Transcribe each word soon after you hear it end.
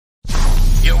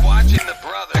Imagine the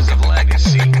brothers of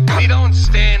legacy. We don't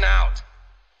stand out.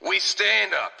 We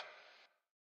stand up.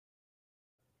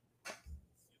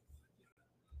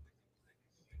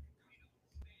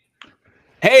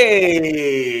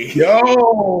 Hey!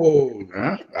 Yo!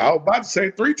 I was about to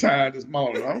say 3 times this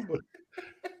morning, but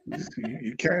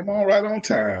you came on right on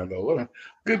time, though.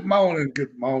 Good morning,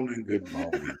 good morning, good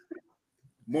morning.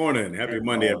 Morning. Happy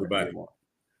Monday, everybody.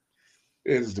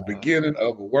 It is the beginning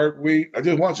of a work week. I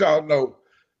just want y'all to know,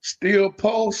 Steel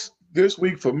Pulse this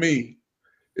week for me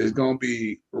is going to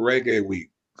be reggae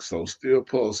week. So Steel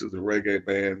Pulse is a reggae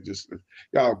band. Just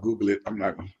y'all Google it. I'm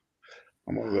gonna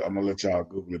let y'all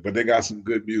Google it, but they got some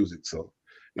good music. So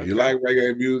if you like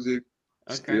reggae music,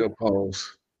 Steel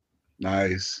Pulse,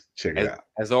 nice. Check it out.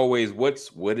 As always,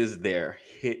 what is their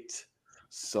hit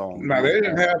song? Now they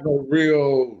didn't have no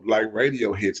real like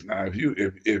radio hits. Now if you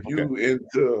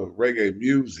into reggae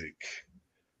music,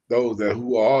 those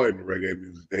who are in reggae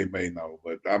music, they may know.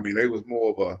 But I mean, they was more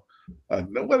of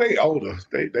well, they older.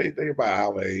 They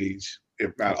about our age,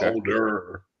 if not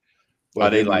older. But are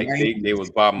they like they was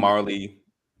Bob Marley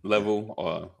level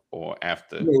or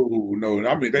after? No.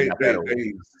 I mean, they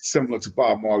similar to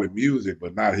Bob Marley music,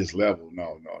 but not his level.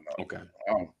 No. Okay.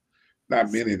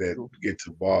 Not many that get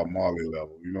to Bob Marley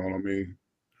level. You know what I mean?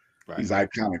 Right. He's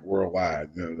iconic worldwide.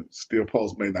 Steel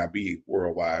Pulse may not be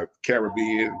worldwide.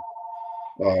 Caribbean,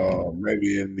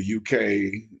 maybe in the UK,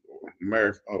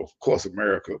 America, of course,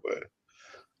 America, but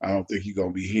I don't think you're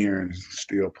gonna be hearing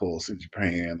Steel Pulse in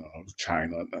Japan or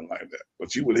China, nothing like that.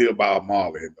 But you would hear Bob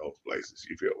Marley in those places.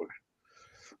 You feel me?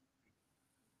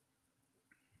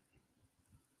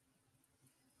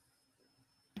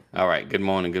 All right. Good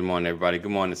morning, everybody.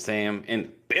 Good morning, Sam in the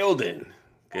building.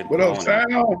 What up,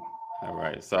 Sam? All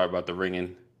right. Sorry about the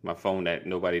ringing. My phone that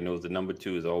nobody knows the number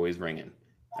 2 is always ringing.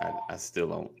 I still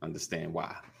don't understand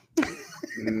why.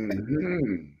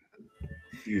 Mm-hmm.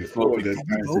 You forward that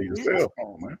time to your cell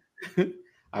phone, man.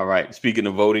 All right. Speaking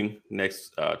of voting,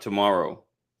 next tomorrow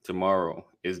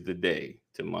is the day.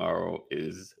 Tomorrow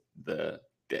is the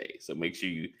day. So make sure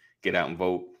you get out and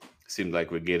vote. Seems like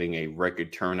we're getting a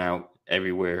record turnout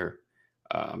everywhere.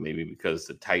 Maybe because it's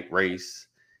a tight race.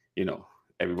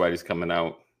 Everybody's coming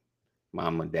out,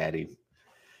 mom and daddy.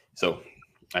 So,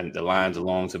 and the lines are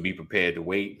long, so be prepared to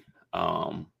wait.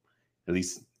 At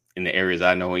least in the areas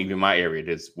I know, even my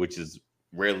area, which is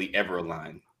rarely ever a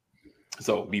line.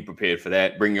 So be prepared for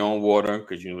that. Bring your own water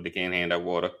because they can't hand out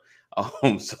water.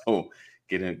 So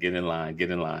get in line.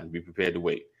 Be prepared to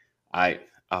wait. All right.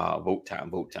 Vote time.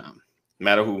 No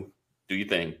matter who, do your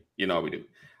thing. You know how we do.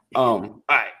 All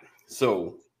right.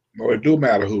 So it do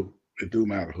matter who.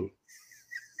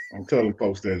 I'm telling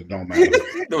folks that it don't matter.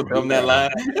 Don't tell them that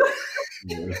line.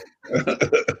 Yeah.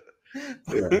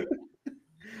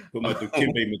 Put my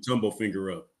Dikembe Mutombo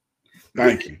finger up.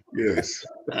 Thank you. Yes.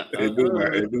 It do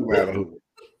matter who.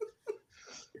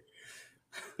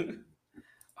 Okay.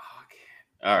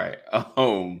 All right.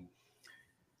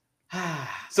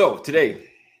 So today,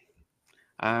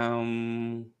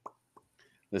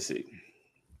 let's see.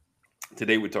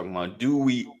 Today we're talking about, do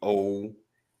we owe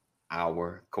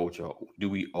our culture? Do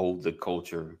we owe the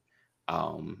culture?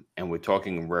 And we're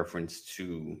talking in reference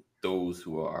to those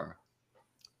who are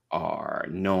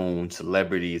known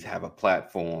celebrities, have a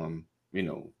platform.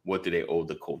 What do they owe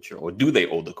the culture, or do they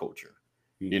owe the culture?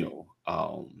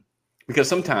 Because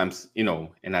sometimes,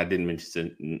 and I didn't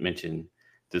mention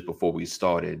this before we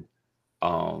started.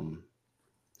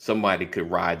 Somebody could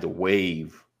ride the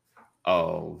wave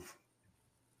of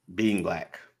being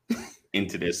black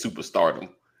into their superstardom,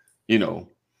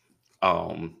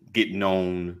 get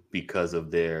known because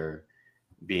of their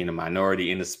being a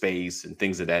minority in the space and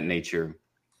things of that nature.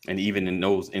 And even in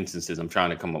those instances, I'm trying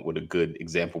to come up with a good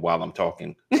example while I'm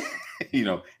talking, and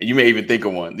you may even think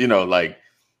of one, do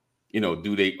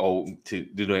they owe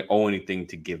anything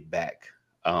to give back?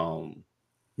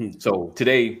 So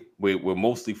today we're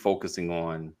mostly focusing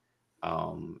on,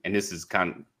 and this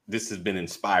has been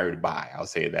inspired by, I'll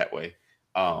say it that way,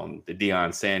 the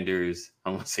Deion Sanders, I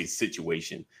don't want to say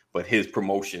situation, but his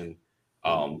promotion,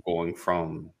 going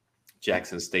from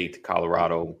Jackson State to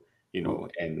Colorado,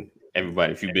 and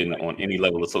everybody, if you've been on any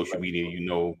level of social media,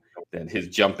 that his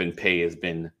jump in pay has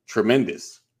been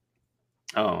tremendous.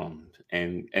 And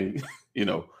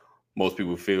most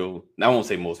people feel, I won't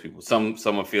say most people, some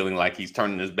are feeling like he's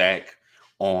turning his back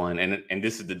on, and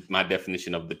this is my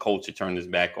definition of the culture, turning his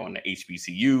back on the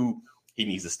HBCU. He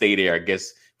needs to stay there, I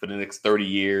guess, for the next 30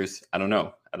 years. I don't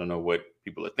know what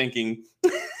people are thinking,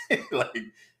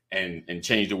 and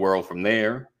change the world from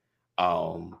there.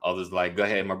 Others like, go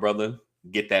ahead, my brother,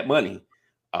 get that money.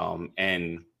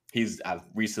 And I've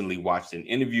recently watched an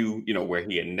interview, where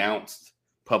he announced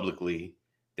publicly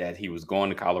that he was going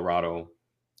to Colorado.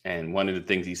 And one of the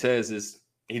things he says is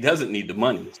he doesn't need the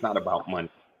money. It's not about money.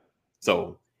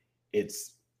 So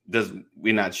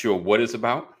we're not sure what it's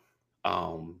about.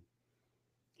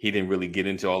 He didn't really get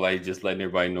into all that. He's just letting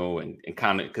everybody know and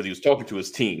kind of, because he was talking to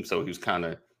his team. So he was kind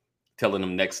of telling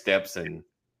them next steps and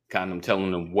kind of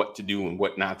telling them what to do and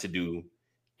what not to do.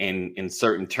 And in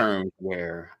certain terms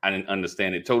where I didn't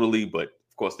understand it totally, but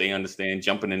of course they understand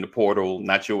jumping in the portal.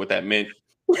 Not sure what that meant.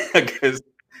 I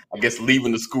guess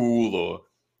leaving the school or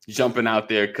jumping out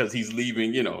there because he's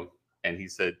leaving, and he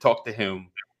said, talk to him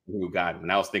who got him.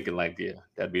 And I was thinking like, yeah,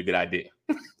 that'd be a good idea.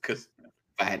 Because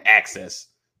if I had access,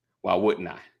 why wouldn't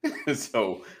I?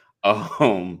 So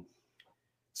for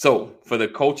the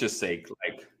culture's sake,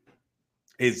 like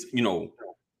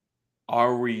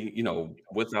are we,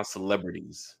 with our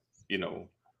celebrities,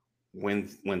 when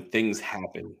things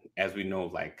happen, as we know,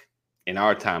 like in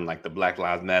our time, like the Black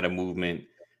Lives Matter movement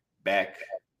back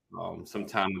some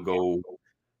time ago,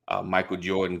 Michael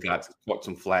Jordan caught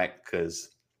some flack because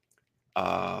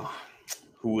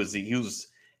who was he? He was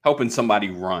helping somebody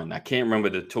run. I can't remember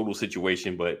the total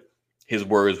situation, but his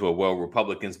words were, well,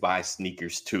 Republicans buy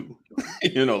sneakers too.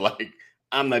 Like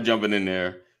I'm not jumping in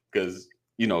there because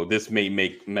this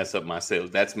may mess up my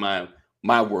sales. That's my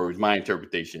words, my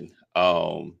interpretation.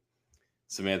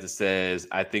 Samantha says,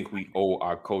 I think we owe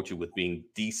our culture with being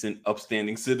decent,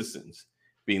 upstanding citizens,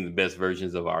 being the best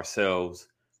versions of ourselves,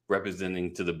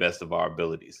 representing to the best of our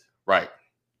abilities. Right.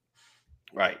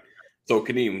 So,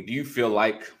 Kadeem, do you feel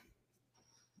like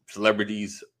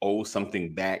celebrities owe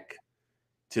something back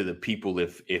to the people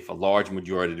if a large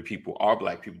majority of the people are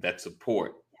Black people that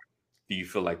support? Do you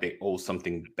feel like they owe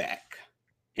something back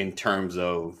in terms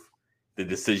of the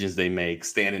decisions they make,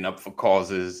 standing up for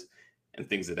causes and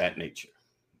things of that nature?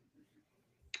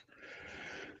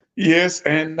 Yes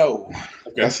and no.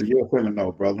 Okay. That's a yes and a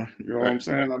no, brother. You know what I'm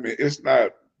saying? I mean, it's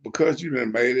not because you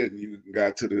done made it and you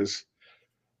got to this.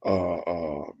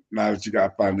 Now that you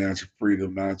got financial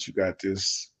freedom, now that you got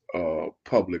this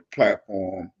public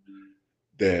platform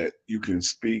that you can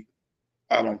speak,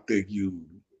 I don't think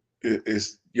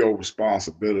it's your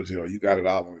responsibility or you got it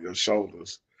out on your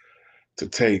shoulders to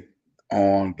take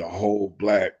on the whole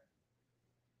Black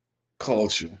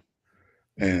culture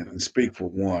and speak for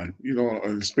one,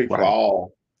 and speak for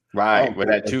all. Right, with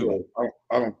that too.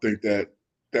 I don't think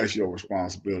that's your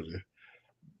responsibility.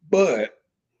 But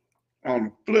on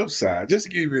the flip side, just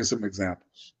to give you some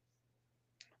examples,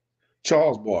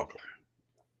 Charles Barkley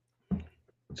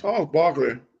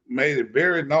made it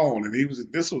very known, and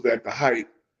this was at the height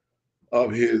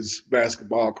of his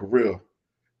basketball career.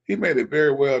 He made it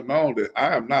very well known that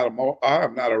I am not a role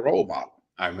model.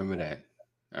 I remember that.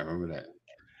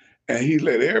 And he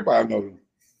let everybody know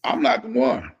I'm not the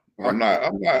one. I'm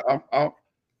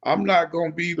not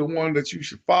gonna be the one that you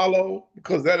should follow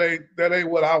because that ain't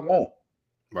what I want.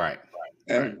 Right.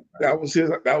 And that was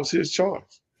his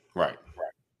choice. Right.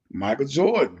 Michael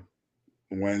Jordan,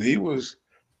 when he was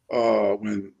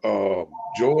when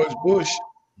George Bush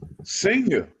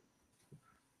Sr.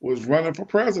 was running for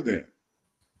president,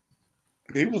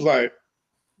 he was like,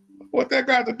 what that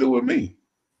got to do with me?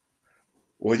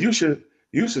 Well, you should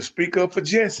speak up for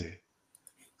Jesse.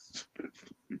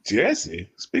 Jesse?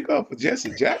 Speak up for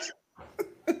Jesse Jackson?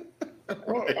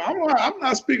 I'm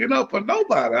not speaking up for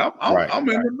nobody. I'm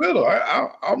in the middle.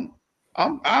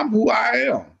 I'm who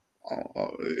I am.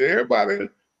 Everybody,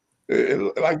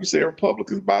 like you said,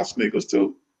 Republicans buy sneakers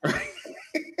too.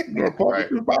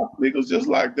 Republicans buy sneakers just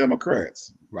like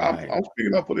Democrats. Right. I'm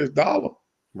speaking up for this dollar.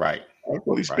 Right. That's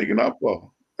what he's speaking up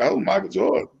for. That was Michael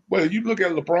Jordan. Well, you look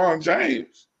at LeBron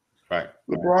James. Right.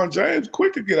 LeBron James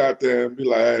quick to get out there and be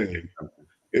like, hey,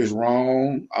 it's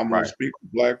wrong. I'm going to speak for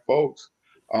Black folks.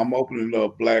 I'm opening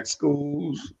up Black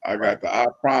schools. I got the I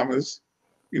Promise.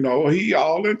 He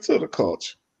all into the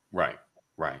culture. Right.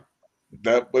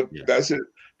 That's it.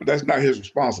 But that's not his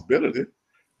responsibility.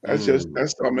 That's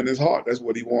that's something in his heart. That's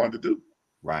what he wanted to do.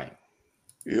 Right.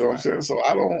 You know what I'm saying? So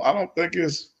I don't think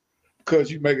it's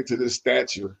because you make it to this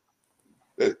stature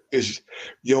that it's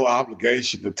your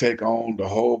obligation to take on the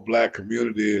whole Black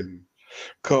community and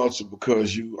culture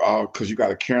because you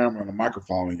got a camera and a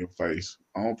microphone in your face.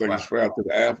 I don't think it's fair to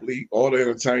the athlete or the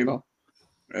entertainer,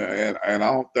 and I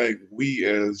don't think we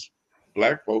as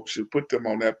Black folks should put them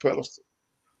on that pedestal.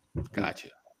 Gotcha.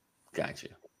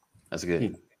 That's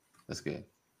good.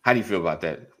 How do you feel about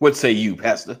that? What say you,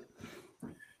 Pastor?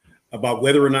 About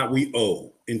whether or not we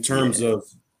owe in terms of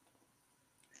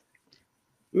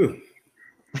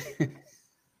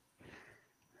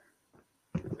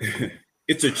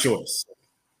it's a choice.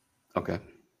 Okay.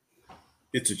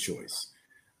 It's a choice.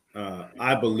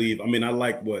 I believe. I mean, I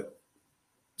like what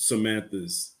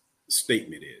Samantha's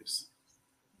statement is.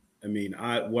 I mean,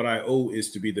 what I owe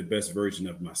is to be the best version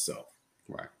of myself.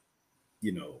 Right.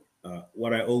 You know,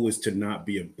 what I owe is to not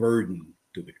be a burden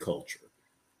to the culture.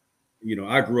 You know,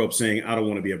 I grew up saying I don't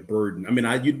want to be a burden. I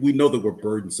mean, we know that we're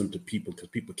burdensome to people because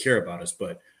people care about us,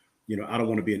 but you know, I don't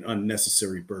want to be an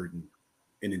unnecessary burden,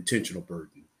 an intentional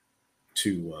burden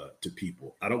to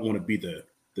people. I don't want to be the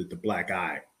black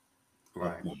eye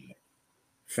Right. of my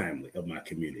family, of my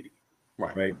community.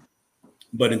 Right. Right.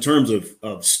 But in terms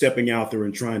of stepping out there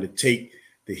and trying to take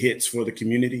the hits for the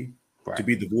community, Right. to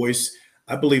be the voice,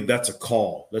 I believe that's a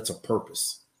call. That's a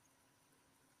purpose.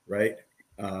 Right.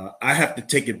 I have to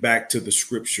take it back to the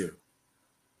scripture.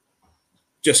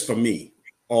 Just for me,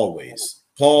 always.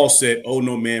 Paul said, "Oh,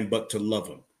 no man but to love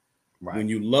him." Right. When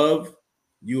you love,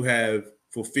 you have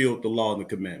fulfilled the law and the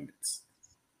commandments.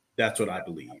 That's what I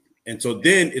believe. And so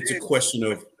then it's a question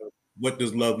of what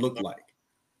does love look like?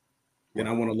 Then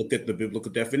I want to look at the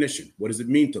biblical definition. What does it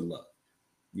mean to love?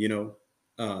 You know,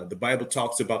 the Bible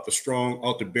talks about the strong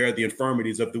ought to bear the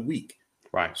infirmities of the weak.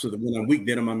 Right. So that when I'm weak,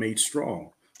 then am I made strong.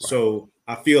 Right. So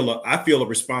I feel a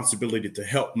responsibility to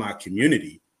help my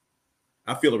community.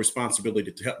 I feel a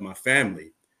responsibility to help my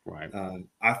family. Right.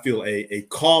 I feel a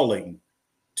calling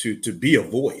to be a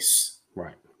voice.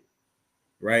 Right.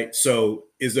 Right. So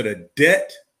is it a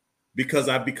debt because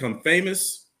I've become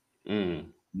famous?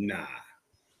 Nah.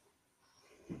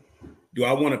 Do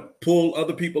I want to pull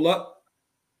other people up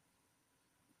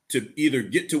to either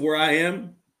get to where I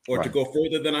am or Right. to go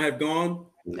further than I have gone?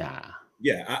 Nah.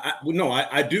 Yeah,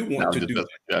 I do want to do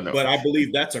that. But I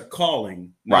believe that's a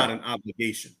calling, not an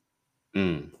obligation.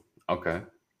 Okay.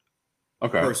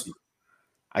 Personally.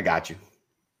 I got you.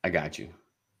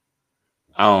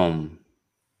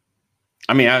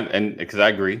 I mean, because I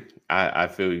agree. I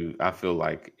feel you. I feel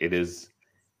like it is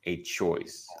a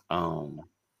choice.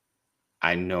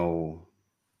 I know,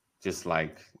 just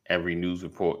like every news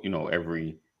report, you know,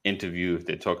 every interview, if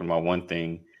they're talking about one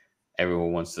thing,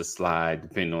 everyone wants to slide,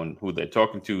 depending on who they're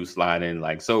talking to, slide in.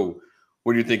 Like, so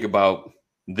what do you think about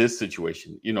this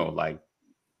situation? You know, like,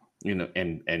 you know,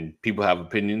 and people have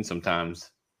opinions.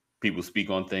 Sometimes people speak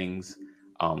on things.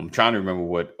 I'm trying to remember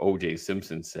what O.J.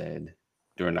 Simpson said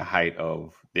during the height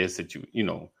of their situation, you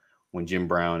know, when Jim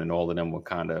Brown and all of them were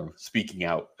kind of speaking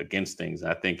out against things.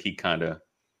 I think he kind of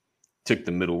took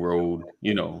the middle road.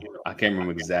 You know, I can't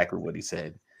remember exactly what he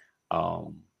said.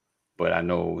 But I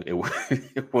know it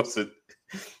wasn't,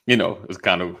 you know, it was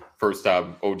kind of first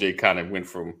time OJ kind of went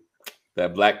from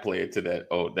that black player to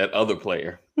that other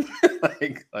player.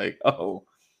 like, oh,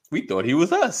 we thought he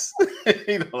was us.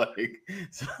 You know, like,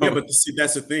 so. Yeah, but see,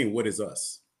 that's the thing. What is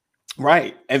us?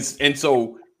 Right. And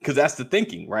so, because that's the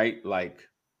thinking, right? Like,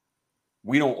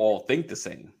 we don't all think the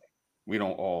same. We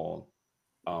don't all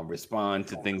respond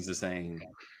to things the same.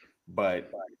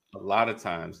 But a lot of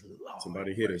times,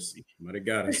 somebody hit us. Somebody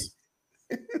got us.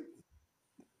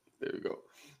 There we go.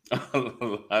 A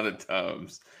lot of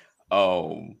times,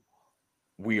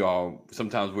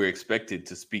 sometimes we're expected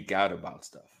to speak out about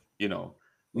stuff. You know,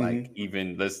 like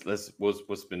even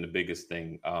what's been the biggest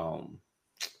thing?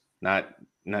 Not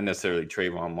necessarily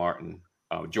Trayvon Martin,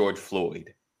 George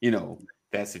Floyd. You know,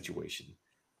 that situation.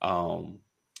 And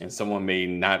someone may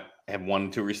not have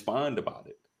wanted to respond about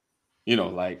it. You know,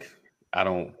 like, I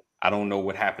don't know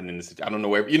what happened in this. I don't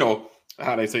know you know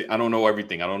how they say, I don't know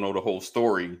everything. I don't know the whole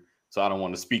story, so I don't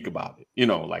want to speak about it. You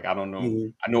know, like, I don't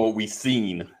know. I know what we've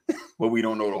seen, but we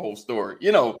don't know the whole story.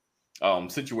 You know,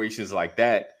 situations like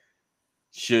that.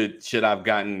 Should I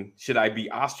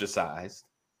be ostracized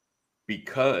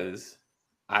because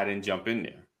I didn't jump in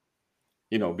there?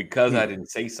 You know, because I didn't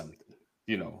say something.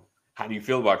 You know, how do you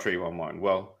feel about Trayvon Martin?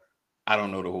 Well, I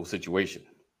don't know the whole situation.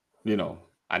 You know,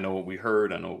 I know what we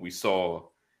heard. I know what we saw.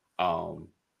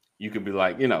 You could be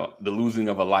like, you know, the losing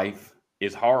of a life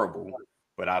is horrible,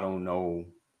 but I don't know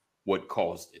what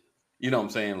caused it. You know what I'm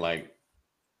saying? Like,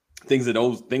 things of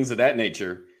that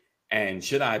nature. And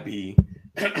should I be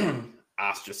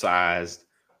ostracized,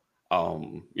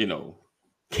 you know,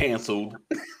 canceled,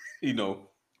 you know,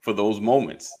 for those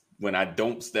moments when I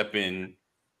don't step in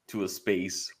to a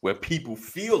space where people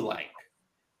feel like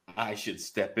I should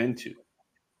step into?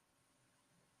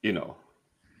 You know,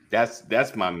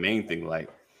 that's my main thing. Like,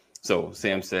 so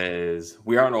Sam says,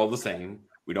 we aren't all the same.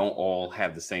 We don't all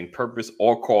have the same purpose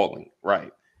or calling,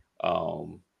 right?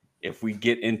 If we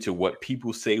get into what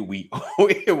people say we owe,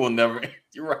 it will never.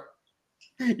 You're right.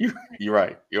 You're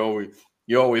right.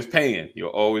 You're always paying. You'll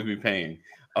always be paying.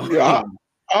 Yeah,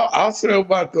 I'll say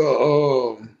about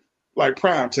the like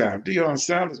prime time. Deion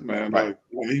Sanders, man. Right. Like,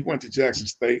 when he went to Jackson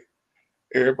State,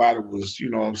 everybody was, you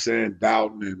know what I'm saying,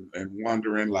 doubting and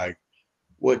wondering like,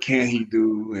 what can he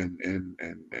do? And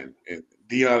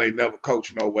Dion ain't never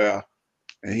coached nowhere,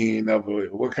 and he ain't never.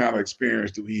 What kind of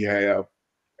experience do he have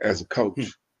as a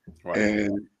coach? Right.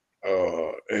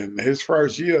 And his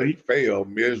first year, he failed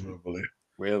miserably.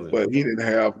 Really? But he didn't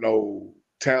have no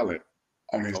talent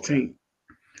on his team.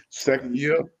 Second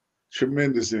year,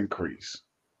 tremendous increase.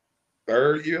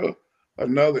 Third year,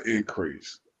 another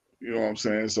increase. You know what I'm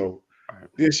saying? So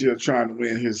this year, trying to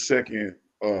win his second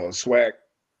SWAC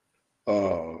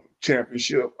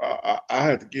championship, I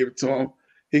had to give it to him.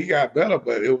 He got better,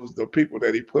 but it was the people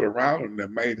that he put around him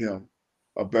that made him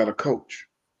a better coach.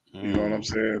 You know what I'm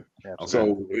saying? Okay.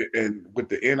 So, and with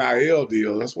the NIL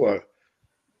deal, that's what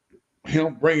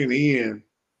him bringing in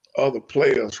other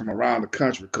players from around the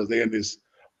country because they're in this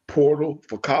portal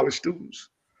for college students.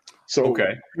 So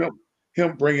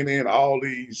him bringing in all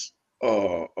these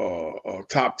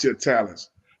top tier talents,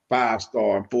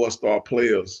 5-star and 4-star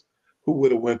players who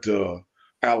would have went to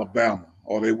Alabama,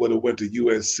 or they would have went to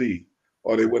USC,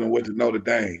 or they would have went to Notre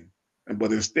Dame,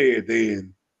 but instead they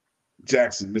in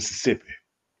Jackson, Mississippi,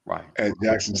 right, at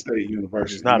Jackson State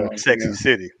University. It's not a sexy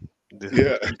city.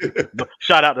 Yeah. But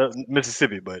shout out to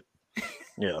Mississippi, but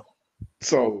yeah.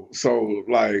 So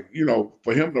like, you know,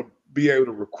 for him to be able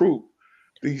to recruit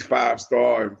these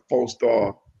 5-star and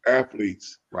 4-star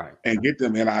athletes, right, and get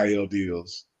them NIL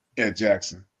deals at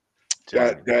Jackson,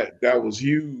 that was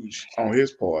huge on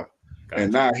his part. Gotcha.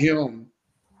 And now him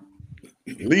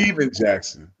leaving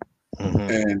Jackson,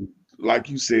 and like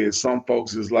you said, some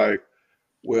folks is like,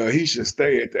 well, he should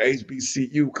stay at the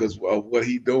HBCU because of what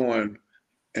he doing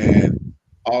and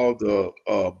all the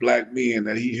black men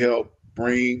that he helped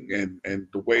bring and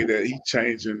the way that he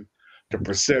changing the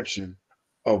perception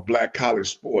of black college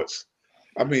sports.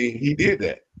 I mean, he did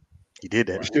that. He did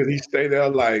that. Should he stay there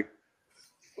like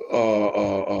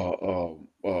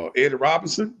Eddie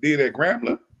Robinson did at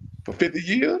Grambling for 50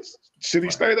 years? Should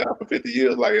he stay there for 50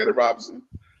 years like Eddie Robinson?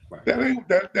 Right.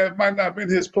 That might not have been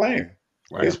his plan.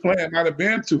 Right. His plan might have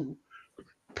been to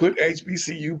put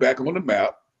HBCU back on the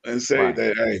map and say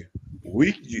that, hey,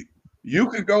 you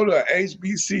could go to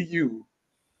HBCU,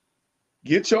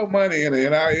 get your money in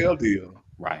an NIL deal,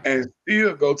 right, and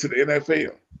still go to the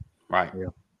NFL. Right. Yeah.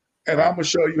 And I'm gonna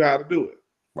show you how to do it.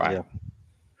 Right. Yeah.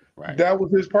 Right. That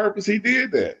was his purpose. He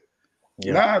did that.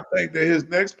 Yeah. Now I think that his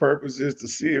next purpose is to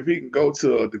see if he can go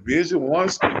to a Division I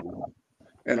school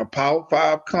and a Power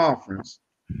 5 conference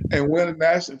and win a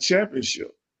national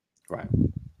championship. Right.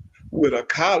 With a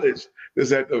college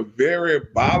that's at the very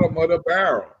bottom of the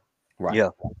barrel. Right. Yeah.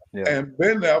 Yeah. And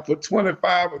been there for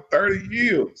 25 or 30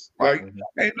 years. Like,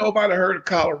 ain't nobody heard of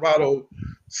Colorado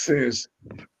since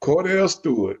Cordell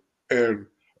Stewart and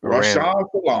Rashawn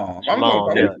Salam.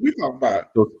 We talking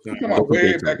about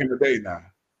way back in the day now.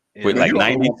 With like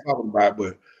 90s. Talking about,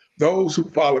 but those who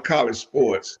follow college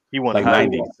sports, he won like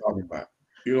 90s. Talking about.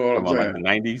 You know what I'm saying?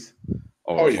 Like the 90s.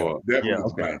 Definitely. Yeah,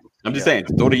 okay. I'm just saying,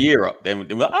 throw the year up. Then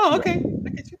oh, okay.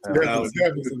 Definitely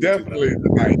the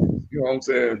 90s. You know what I'm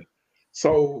saying?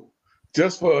 So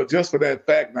just for that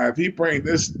fact, now if he bring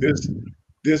this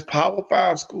Power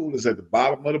 5 school is at the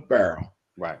bottom of the barrel,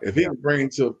 right? If he can bring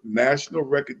to national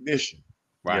recognition,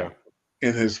 right,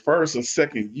 in his first or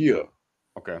second year,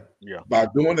 okay, yeah, by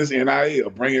doing this NIL,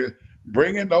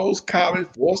 bringing those college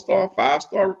 4-star,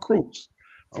 5-star recruits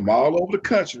from all over the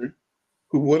country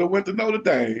who would have went to Notre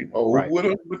Dame or who would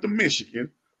have went to Michigan,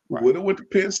 who would have went to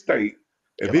Penn State,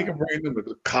 if he can bring them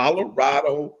to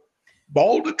Colorado.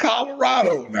 Boulder,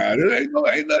 Colorado. Now, there ain't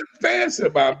nothing fancy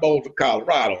about Boulder,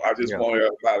 Colorado. I just want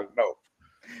everybody to know.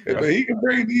 If he can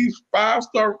bring these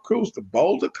 5-star recruits to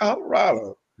Boulder,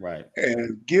 Colorado, right,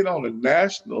 and get on a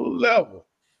national level,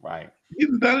 right,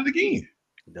 he's done it again.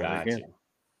 Gotcha.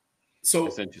 So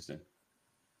that's interesting.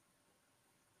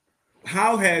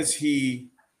 How has he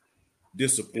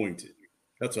disappointed?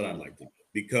 That's what I'd like to know.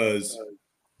 Because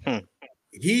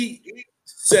he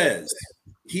says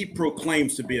he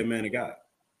proclaims to be a man of God.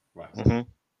 Right. Mm-hmm.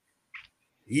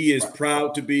 He is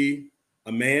proud to be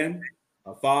a man,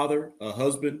 a father, a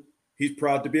husband. He's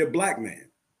proud to be a black man.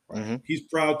 Mm-hmm. He's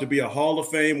proud to be a Hall of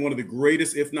Fame, one of the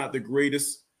greatest, if not the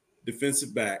greatest,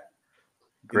 defensive back.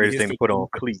 Greatest thing to put on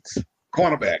cleats.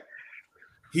 Cornerback.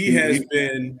 He has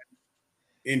been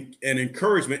an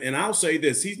encouragement. And I'll say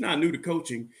this, he's not new to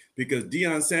coaching because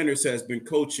Deion Sanders has been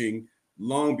coaching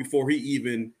long before he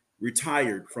even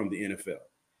retired from the NFL.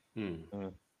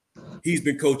 He's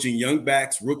been coaching young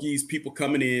backs, rookies, people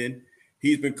coming in.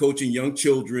 He's been coaching young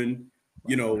children.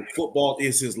 You know, football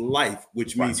is his life,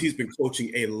 which means he's been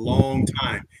coaching a long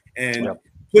time. And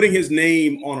putting his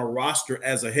name on a roster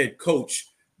as a head coach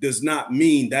does not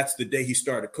mean that's the day he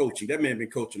started coaching. That man been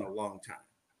coaching a long time.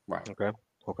 Right. Okay.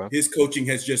 His coaching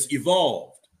has just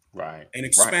evolved, Right. and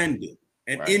expanded,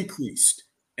 and increased,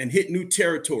 and hit new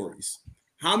territories.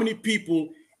 How many people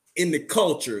in the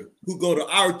culture who go to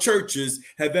our churches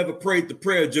have ever prayed the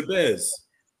prayer of Jabez?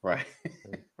 Right.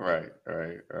 Right.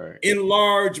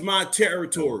 Enlarge my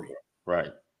territory.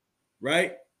 Right.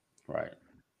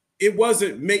 It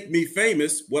wasn't make me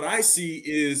famous. What I see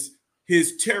is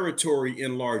his territory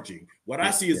enlarging. What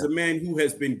I see is a man who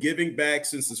has been giving back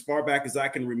since as far back as I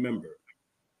can remember.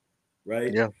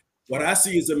 Right? Yeah. What I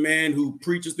see is a man who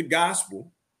preaches the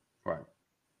gospel. Right.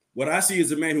 What I see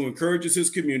is a man who encourages his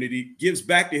community, gives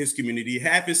back to his community.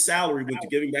 Half his salary went to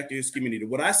giving back to his community.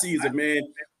 What I see is a man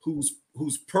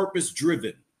who's purpose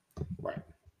driven. Right.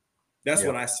 That's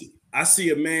what I see. I see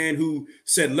a man who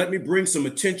said, let me bring some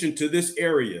attention to this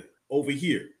area over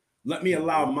here. Let me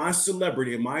allow my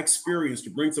celebrity and my experience to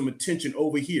bring some attention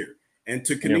over here. And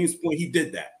to Kaneem's point, he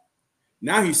did that.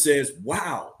 Now he says,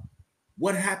 wow,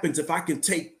 what happens if I can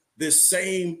take this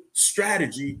same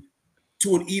strategy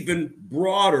to an even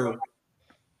broader,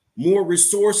 more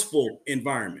resourceful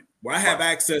environment where I have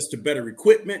access to better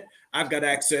equipment. I've got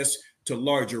access to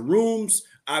larger rooms.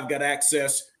 I've got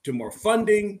access to more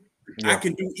funding. I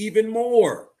can do even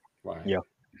more. Right. Yeah.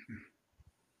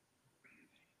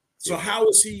 So how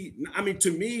is he? I mean,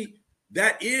 to me,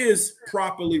 that is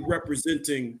properly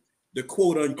representing the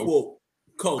quote unquote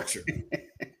culture.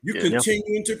 You're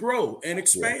continuing to grow and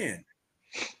expand.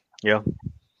 Yeah.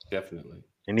 Definitely.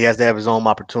 And he has to have his own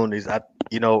opportunities. I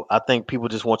think people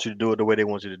just want you to do it the way they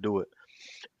want you to do it.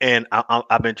 And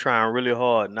I've been trying really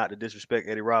hard not to disrespect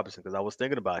Eddie Robinson because I was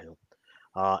thinking about him.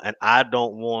 And I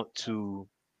don't want to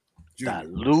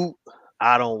dilute.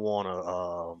 I don't want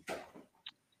to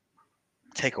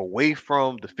take away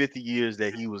from the 50 years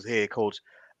that he was head coach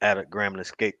at a Grambling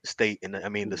State, and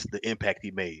the impact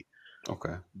he made.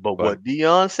 Okay. But what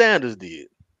Deion Sanders did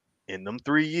in them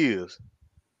 3 years,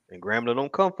 and Grambling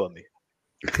don't come for me.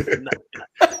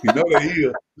 You know they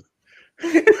here.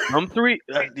 Them three,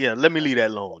 let me leave that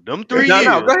alone. Them 3 years.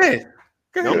 No, go ahead.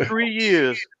 Them 3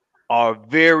 years are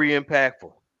very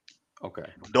impactful. Okay.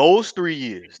 Those 3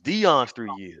 years, Deion's 3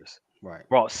 years, right,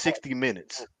 brought 60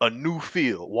 minutes, a new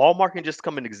field. Walmart can just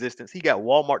come in existence. He got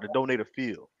Walmart to donate a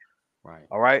field. Right.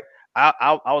 All right.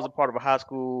 I was a part of a high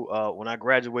school when I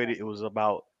graduated. It was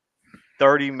about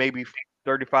 30, maybe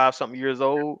 35 something years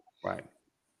old. Right.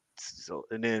 So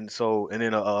and then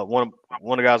one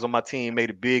of the guys on my team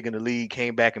made it big in the league,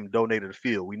 came back and donated a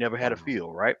field. We never had a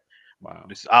field, right? Wow.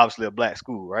 This is obviously a black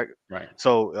school, right? Right.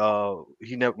 So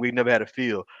we never had a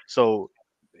field. So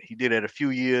he did it a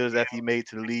few years after he made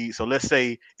to the league. So let's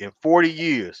say in 40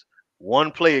 years,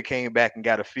 one player came back and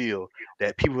got a field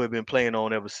that people have been playing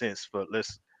on ever since. For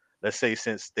let's say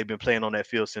since they've been playing on that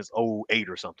field since 08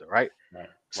 or something, right? Right.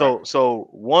 So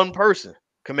one person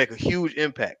can make a huge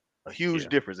impact, a huge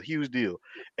difference, a huge deal.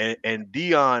 And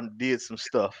Deion did some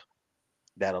stuff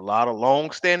that a lot of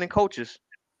long-standing coaches,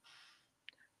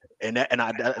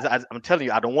 I'm telling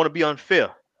you, I don't want to be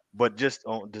unfair, but just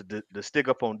on the stick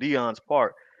up on Deion's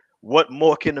part, what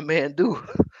more can the man do?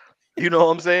 You know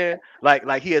what I'm saying?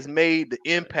 Like he has made the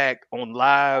impact on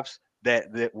lives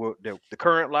that were the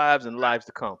current lives and lives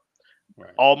to come.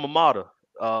 Right. Alma mater,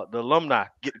 the alumni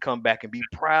get to come back and be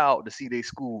proud to see their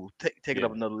school take it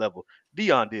up another level.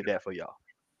 Deion did that for y'all.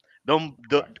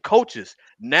 The coaches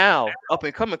now, up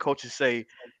and coming coaches say,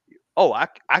 "Oh, I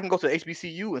can go to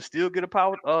HBCU and still get a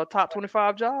power top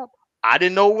 25 job." I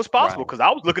didn't know it was possible because I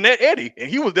was looking at Eddie and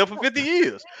he was there for 50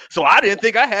 years. So I didn't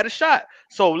think I had a shot.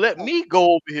 So let me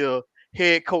go over here,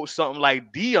 head coach something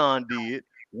like Deion did,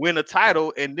 win a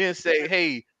title, and then say,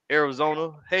 "Hey,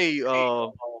 Arizona, hey,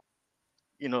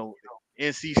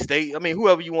 NC State. I mean,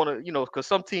 whoever you want to, because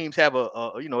some teams have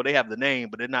they have the name,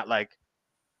 but they're not like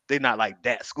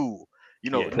that school.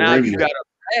 Now you got a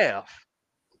staff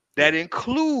that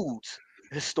includes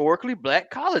historically black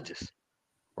colleges.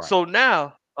 Right. So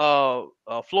now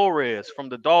Flores from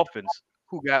the Dolphins,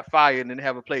 who got fired and didn't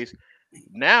have a place,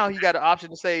 now he got an option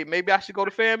to say, maybe I should go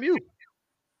to FAMU.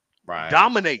 Right.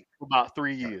 Dominate for about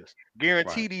 3 years.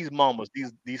 Guarantee these mamas,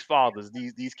 these fathers,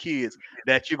 these kids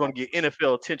that you're gonna get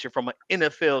NFL attention from an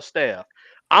NFL staff.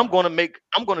 I'm gonna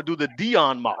do the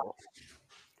Deion model.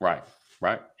 Right.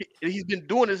 Right. He's been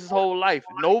doing this his whole life.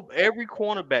 Every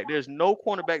cornerback, there's no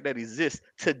cornerback that exists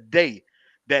today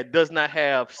that does not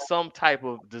have some type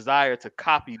of desire to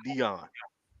copy Deion,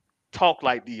 talk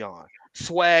like Deion,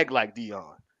 swag like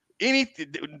Deion. Anything,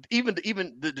 even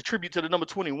the tribute to the number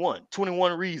 21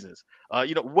 reasons,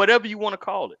 whatever you want to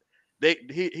call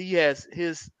it. He has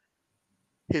his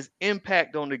his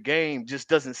impact on the game just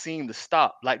doesn't seem to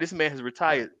stop. Like this man has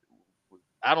retired.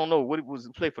 I don't know what it was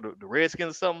to play for the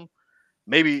Redskins or something.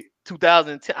 Maybe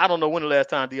 2010. I don't know when the last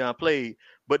time Deion played,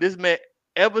 but this man,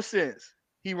 ever since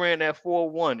he ran that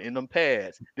 4-1 in them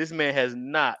pads, this man has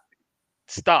not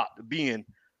stopped being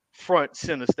front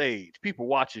center stage. People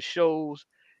watch his shows,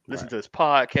 listen to his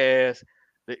podcast.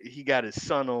 He got his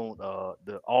son on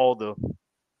all the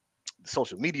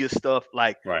social media stuff.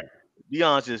 Like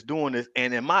Deion's just doing this,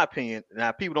 and in my opinion,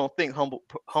 now people don't think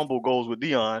humble goes with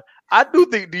Deion. I do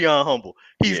think Deion humble.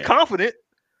 He's confident.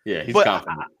 Yeah, he's but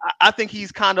confident. I think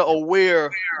he's kind of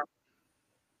aware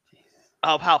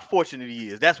of how fortunate he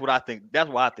is. That's what I think. That's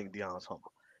why I think Deion's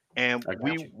humble. And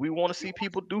we want to see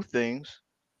people do things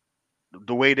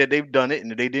the way that they've done it,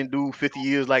 and they didn't do 50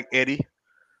 years like Eddie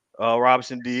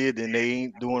Robinson did, and they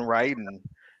ain't doing right, and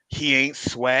he ain't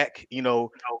swag. You know,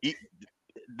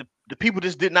 the people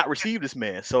just did not receive this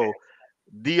man. So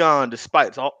Deion,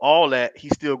 despite all that,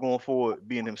 he's still going forward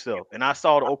being himself. And I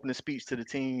saw the opening speech to the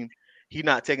team. He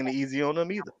not taking it easy on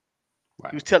them either.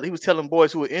 He was telling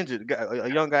boys who were injured. A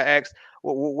young guy asked,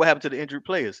 "What happened to the injured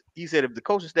players?" He said, "If the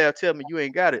coaching staff tell me you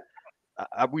ain't got it,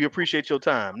 we appreciate your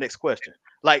time. Next question."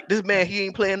 Like this man, he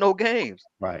ain't playing no games.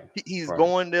 He's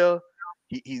going there.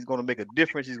 He's going to make a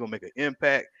difference. He's going to make an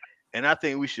impact. And I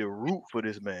think we should root for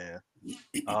this man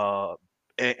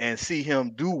and see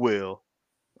him do well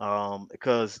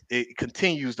because it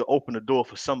continues to open the door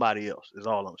for somebody else, is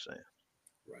all I'm saying.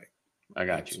 Right. I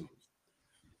got you.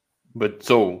 But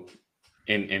so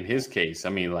in his case, I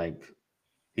mean, like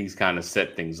he's kind of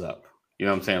set things up. You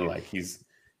know what I'm saying? Like he's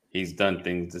done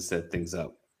things to set things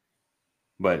up.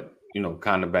 But, you know,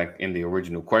 kind of back in the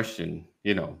original question,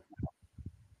 does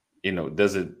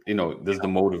the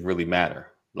motive really matter?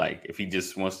 Like if he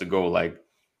just wants to go like,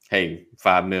 hey,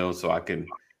 $5 million so I can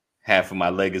have for my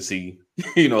legacy,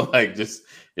 like just,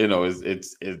 it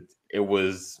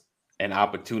was an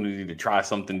opportunity to try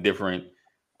something different.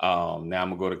 Now I'm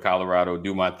gonna go to Colorado,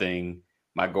 do my thing.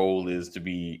 My goal is to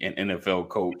be an NFL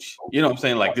coach. You know what I'm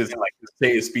saying? Like this,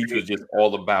 say his speech was just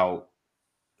all about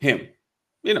him.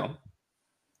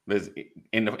 There's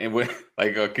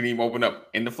can he open up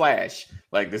in the flash?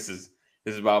 Like this is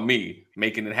about me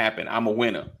making it happen. I'm a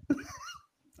winner.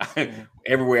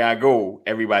 Everywhere I go,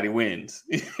 everybody wins.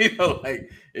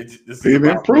 Like this is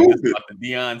about the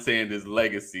Deion Sanders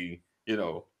legacy.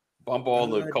 Bump all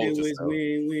the culture stuff.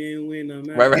 Win, no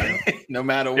matter right. No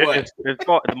matter what. It's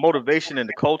called the motivation and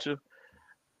the culture.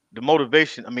 The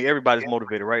motivation. I mean, everybody's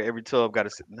motivated, right? Every tub got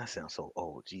to. That sounds so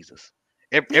old, Jesus.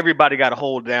 Everybody got to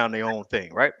hold down their own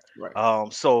thing, right?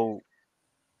 So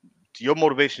your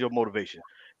motivation.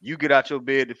 You get out your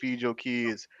bed to feed your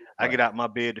kids. I get out my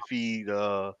bed to feed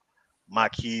my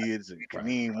kids, and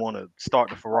Kareem want to start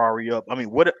the Ferrari up. I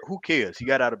mean, who cares? He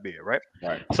got out of bed, right?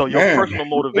 So your personal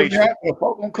motivation. If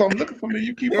folks don't come looking for me,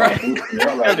 you keep on.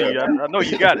 I know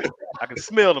you got it. I can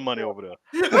smell the money over there.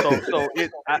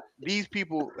 These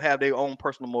people have their own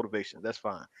personal motivation. That's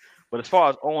fine. But as far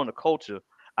as owning the culture,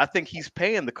 I think he's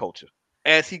paying the culture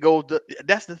as he goes.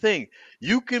 That's the thing.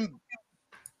 You can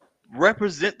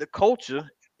represent the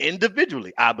culture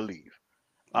individually, I believe.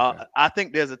 I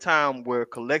think there's a time where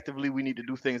collectively we need to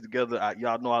do things together.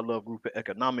 Y'all know I love group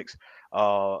economics.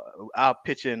 I'll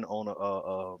pitch in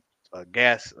on a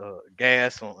gas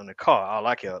on the car. I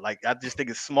like it. Like I just think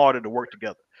it's smarter to work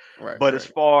together. But as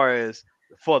far as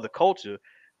for the culture,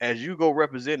 as you go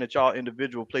represent at y'all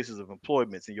individual places of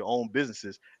employments in your own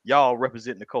businesses, y'all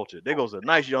representing the culture. There goes a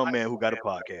nice young man who got a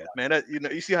podcast. Man, that,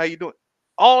 you see how you doing?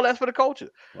 All that's for the culture.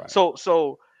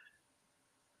 So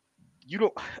you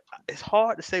don't. It's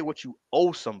hard to say what you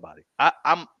owe somebody.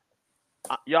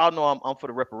 Y'all know I'm for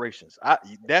the reparations.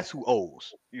 That's who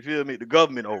owes. You feel me? The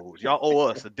government owes. Y'all owe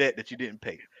us a debt that you didn't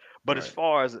pay. But as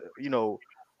far as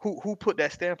who put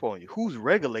that stamp on you? Who's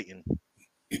regulating?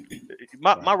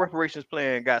 My reparations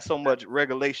plan got so much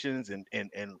regulations and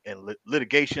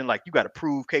litigation. Like you got to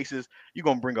prove cases. You're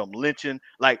gonna bring up lynching.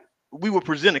 Like we would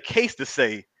present a case to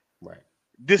say,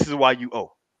 this is why you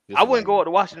owe. I wouldn't go up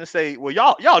to Washington and say, well,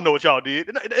 y'all know what y'all did.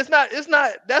 It's not,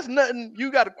 that's nothing. You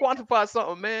got to quantify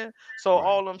something, man. So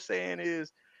all I'm saying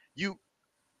is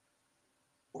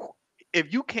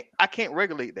if you can't, I can't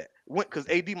regulate that. Because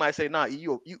AD might say, nah,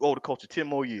 you owe the culture 10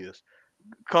 more years.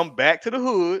 Come back to the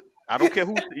hood. I don't care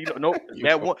who,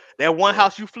 that one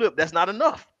house you flip, that's not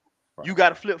enough. You got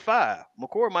to flip 5.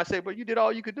 McCord might say, but you did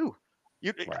all you could do.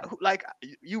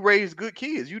 You raised good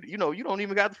kids. You don't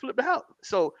even got to flip the house.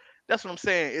 So that's what I'm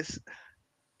saying. It's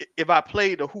if I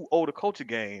play the who owe the culture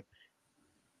game,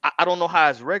 I don't know how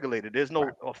it's regulated. There's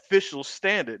no official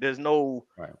standard. There's no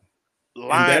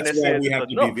line. And that's why we have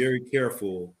to be very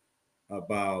careful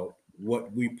about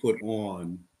what we put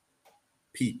on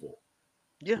people.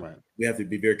 Yeah. Right. We have to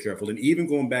be very careful. And even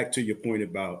going back to your point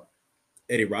about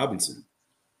Eddie Robinson,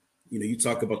 you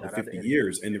talk about the 50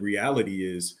 years, and the reality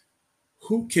is,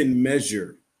 who can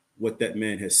measure what that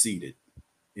man has seeded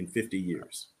in 50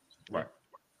 years? Right.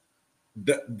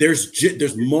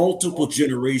 There's multiple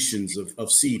generations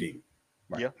of seeding.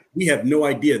 Right. Yeah. We have no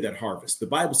idea that harvest. The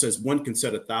Bible says one can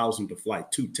set 1,000 to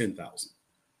flight, 2 10,000.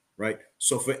 Right.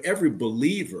 So for every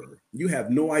believer, you have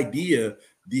no idea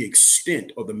the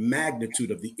extent or the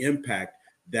magnitude of the impact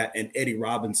that an Eddie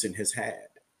Robinson has had.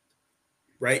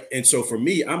 Right. And so for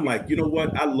me, I'm like, you know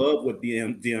what? I love what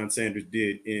Deion Sanders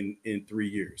did in 3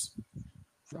 years.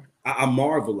 I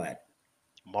marvel at it.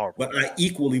 But I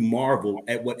equally marvel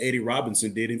at what Eddie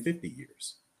Robinson did in 50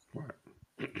 years.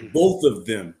 Right. Both of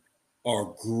them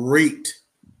are great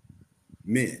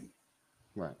men.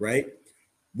 Right.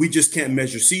 We just can't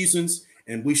measure seasons,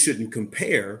 and we shouldn't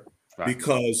compare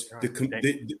because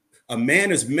a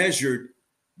man is measured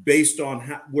based on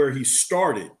where he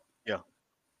started. Yeah.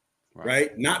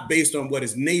 Right. Not based on what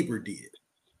his neighbor did.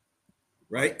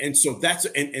 Right. And so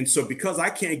so because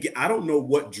I don't know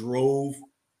what drove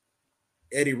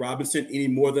Eddie Robinson any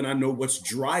more than I know what's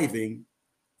driving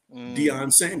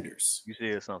Deion Sanders. You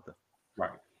said something.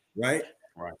 Right.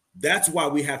 That's why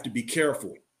we have to be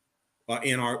careful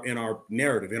in our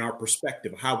narrative, in our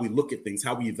perspective, how we look at things,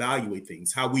 how we evaluate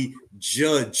things, how we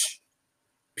judge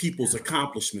people's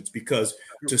accomplishments. Because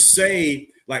to say,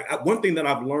 like, one thing that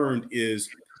I've learned is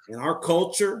in our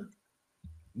culture,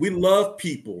 we love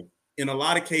people in a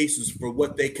lot of cases for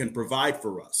what they can provide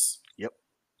for us. Yep.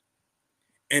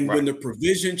 And when the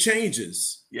provision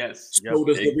changes, so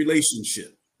does the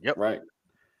relationship. Yep.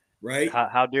 Right.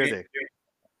 How dare they?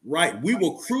 Right. We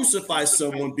will crucify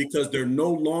someone because they're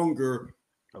no longer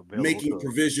making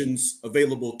provisions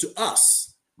available to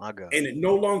us. My God. And it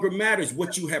no longer matters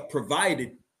what you have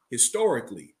provided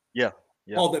historically. Yeah.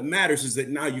 All that matters is that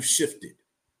now you've shifted.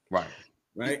 Right.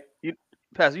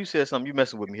 Pastor, you said something. You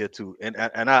messing with me here too. And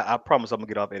I promise I'm gonna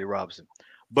get off Eddie Robinson.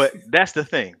 But that's the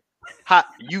thing. How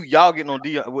y'all getting on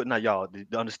Deion? Well, not y'all.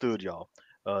 The understood y'all.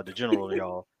 The general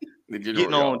y'all.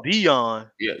 Getting on Deion.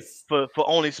 Yes. For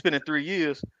only spending 3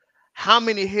 years. How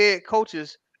many head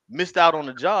coaches missed out on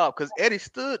the job because Eddie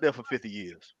stood there for 50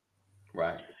 years?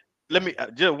 Right. Let me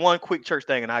just one quick church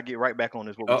thing, and I'll get right back on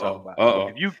this. What we're talking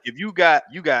about. If you got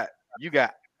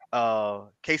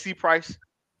KC Price,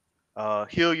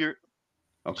 Hilliard,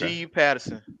 G.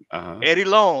 Patterson, Eddie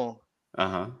Long,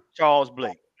 Charles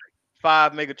Blake,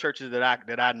 5 mega churches that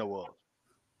I know of.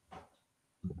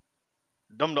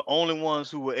 Them the only ones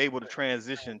who were able to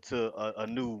transition to a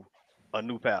new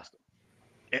pastor.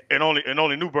 And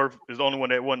only New Birth is the only one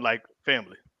that wasn't like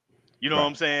family. You know what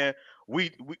I'm saying?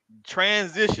 We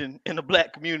transition in the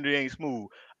black community ain't smooth.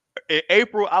 In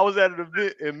April, I was at an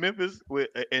event in Memphis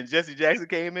and Jesse Jackson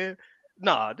came in.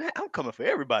 Nah, I'm coming for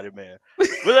everybody, man.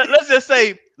 But let's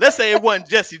say it wasn't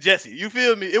Jesse. You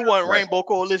feel me? It wasn't Rainbow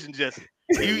Coalition Jesse.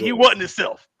 He wasn't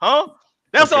himself, huh?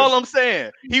 That's all I'm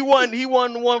saying. He wasn't the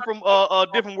one from a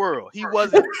different world. He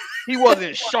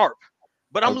wasn't sharp.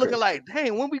 But I'm looking like,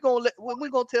 dang, when we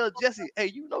gonna tell Jesse, hey,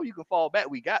 you can fall back.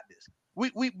 We got this.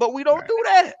 But we don't do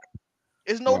that.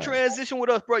 It's no transition with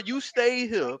us, bro. You stay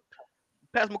here,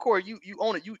 Pastor McCoy. You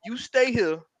own it. You stay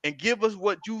here and give us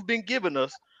what you've been giving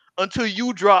us until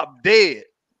you drop dead.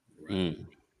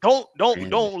 Don't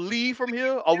leave from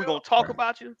here. Are we gonna talk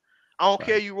about you? I don't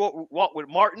care. You walk with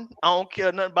Martin. I don't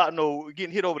care nothing about no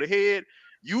getting hit over the head.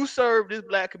 You serve this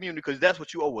black community because that's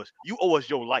what you owe us. You owe us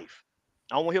your life.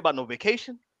 I don't want to hear about no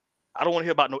vacation. I don't want to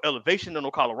hear about no elevation in no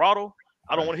Colorado.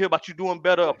 I don't want to hear about you doing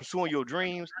better or pursuing your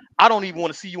dreams. I don't even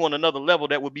want to see you on another level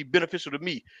that would be beneficial to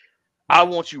me. I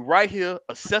want you right here,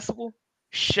 accessible,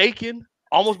 shaking,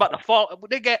 almost about to fall.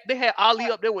 They had Ali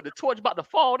up there with the torch about to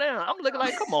fall down. I'm looking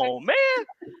like, come on, man.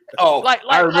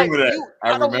 I remember that.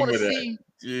 I don't want to see.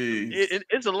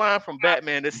 It's a line from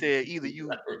Batman that said either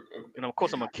you, and of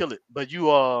course I'm gonna kill it, but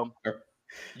you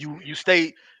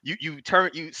stay, you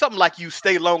turn something like you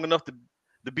stay long enough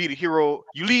to be the hero.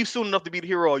 You leave soon enough to be the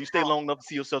hero, or you stay long enough to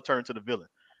see yourself turn to the villain.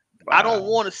 Wow. I don't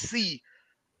want to see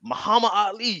Muhammad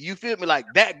Ali. You feel me? Like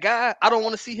that guy. I don't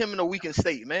want to see him in a weakened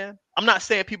state, man. I'm not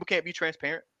saying people can't be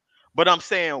transparent, but I'm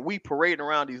saying we parading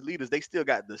around these leaders. They still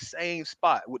got the same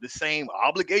spot with the same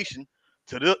obligation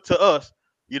to us.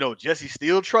 Jesse's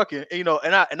still trucking. And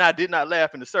I did not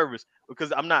laugh in the service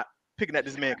because I'm not picking at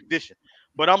this man's condition,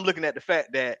 but I'm looking at the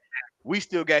fact that we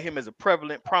still got him as a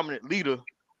prevalent, prominent leader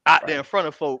out there in front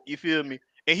of folk, you feel me?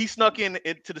 And he snuck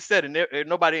into the setting.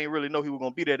 Nobody ain't really know he was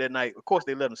gonna be there that night. Of course,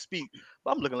 they let him speak,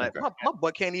 but I'm looking like my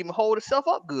butt can't even hold itself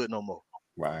up good no more.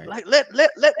 Right. Like let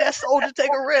that soldier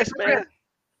take a rest, man.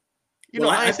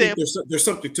 I think there's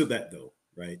something to that though,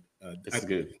 right? That's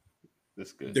good.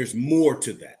 That's good. There's more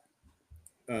to that.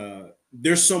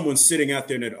 There's someone sitting out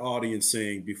there in that audience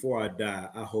saying, "Before I die,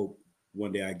 I hope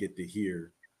one day I get to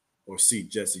hear or see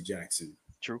Jesse Jackson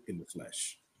in the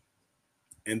flesh."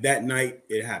 And that night,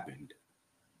 it happened.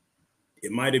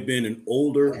 It might have been an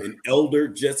elder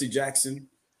Jesse Jackson.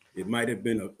 It might have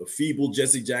been a feeble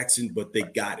Jesse Jackson, but they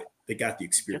got it. They got the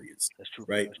experience. That's true.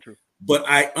 Right? That's true. But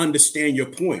I understand your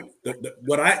point.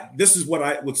 This is what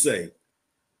I would say.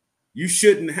 You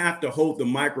shouldn't have to hold the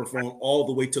microphone all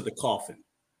the way to the coffin.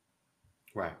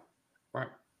 Right.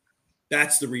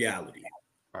 That's the reality.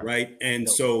 Right. And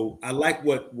so I like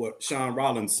what Sean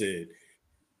Rollins said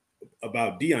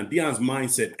about Deion. Deion's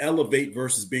mindset, elevate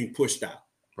versus being pushed out.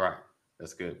 Right.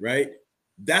 That's good. Right.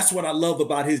 That's what I love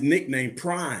about his nickname,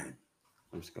 Prime.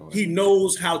 He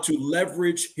knows how to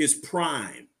leverage his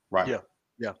prime. Right.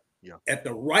 Yeah. At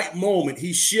the right moment,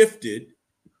 he shifted.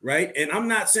 Right. And I'm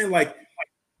not saying like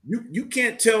you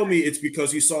can't tell me it's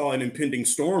because he saw an impending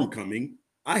storm coming.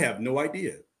 I have no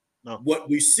idea. No. What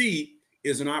we see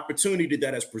is an opportunity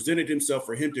that has presented himself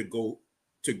for him to go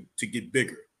to get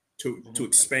bigger, to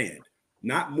expand,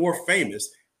 not more famous,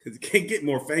 because he can't get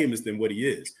more famous than what he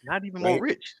is. Not even more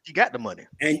rich. He got the money.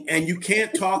 And you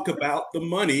can't talk about the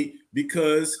money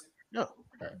because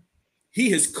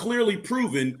he has clearly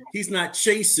proven he's not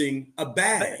chasing a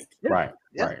bag. Right.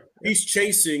 He's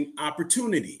chasing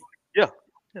opportunity. Yeah.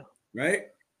 Right.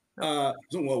 He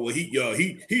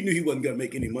knew he wasn't going to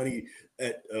make any money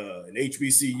at an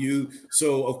HBCU,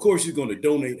 so of course he's going to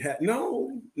donate.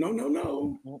 No.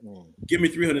 Give me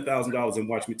 $300,000 and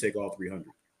watch me take all 300.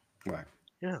 Right.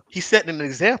 Yeah, he's setting an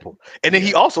example, and then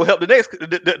he also helped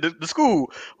the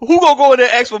school. Who gonna go in there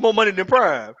and ask for more money than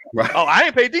Prime? Right. Oh, I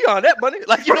ain't paid Deion that money.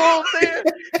 Like, you know what I'm saying?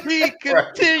 He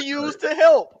continues to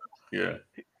help. Yeah.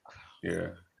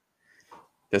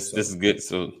 This is good.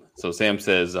 So Sam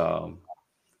says,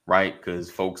 right,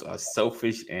 because folks are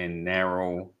selfish and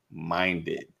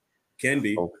narrow-minded. Can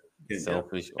be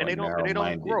selfish and or narrow-minded. They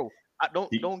don't grow.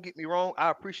 Don't get me wrong.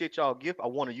 I appreciate y'all gift. I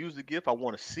want to use the gift. I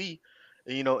want to see.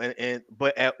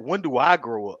 But when do I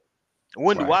grow up?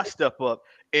 When do I step up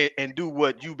and do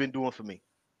what you've been doing for me?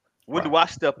 When do I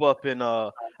step up and I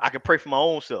can pray for my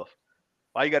own self?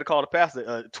 Why you got to call the pastor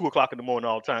at 2:00 in the morning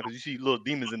all the time because you see little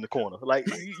demons in the corner? Like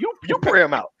you pray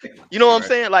them out. You know what I'm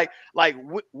saying? Like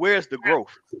where's the growth?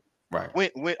 Right.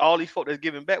 When all these folk that's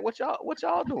giving back, what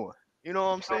y'all doing? You know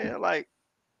what I'm saying? Like,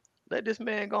 let this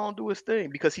man go and do his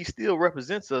thing because he still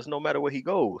represents us no matter where he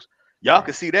goes. Y'all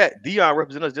can see that Deion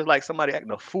represents us just like somebody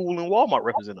acting a fool in Walmart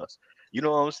represent us. You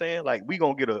know what I'm saying? Like, we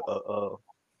gonna get a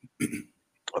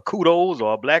kudos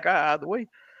or a black eye either way.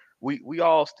 We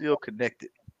all still connected,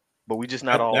 but we just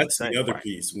not all. That's the other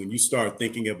piece. When you start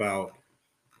thinking about,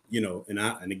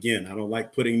 and again, I don't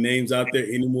like putting names out there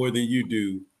any more than you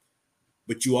do,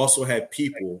 but you also have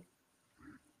people.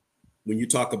 When you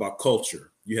talk about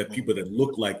culture, you have people that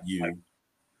look like you,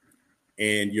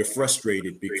 and you're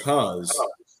frustrated because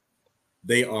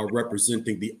they are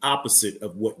representing the opposite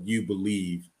of what you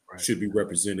believe should be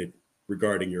represented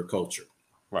regarding your culture.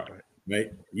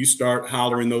 Right. You start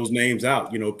hollering those names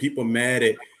out. People mad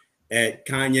at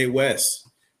Kanye West.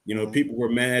 People were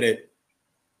mad at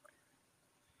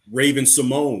Raven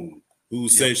Simone, who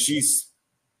says she's,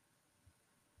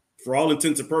 for all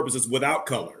intents and purposes, without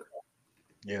color.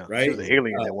 Yeah. Right. She was an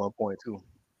alien at one point too.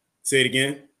 Say it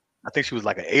again. I think she was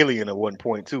like an alien at one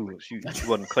point too. She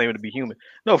wasn't claiming to be human.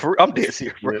 No, I'm dead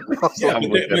serious.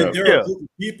 There are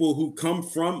people who come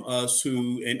from us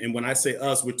and when I say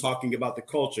us, we're talking about the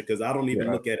culture because I don't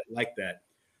even look at it like that.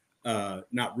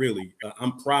 Not really.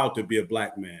 I'm proud to be a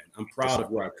black man. I'm proud of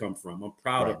where I come from. I'm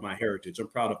proud of my heritage. I'm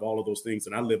proud of all of those things,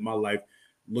 and I live my life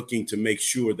looking to make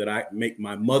sure that I make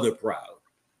my mother proud.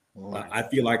 I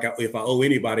feel like if I owe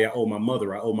anybody, I owe my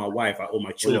mother, I owe my wife, I owe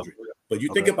my children. But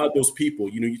you think about those people,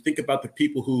 you think about the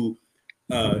people who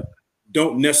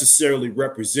don't necessarily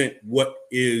represent what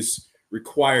is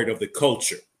required of the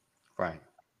culture. Right.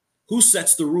 Who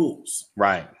sets the rules?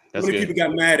 Right. How many people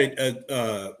got mad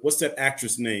at what's that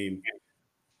actress name?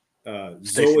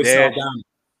 Zoe Saldana.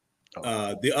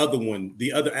 The other one,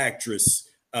 the other actress,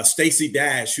 Stacey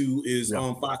Dash, who is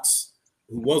on Fox.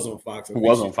 Who was on Fox?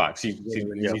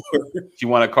 She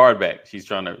want a card back. She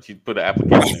put an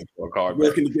application in for a card back.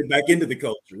 Looking to get back into the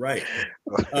culture, right?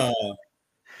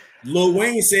 Lil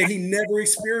Wayne said he never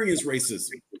experienced racism.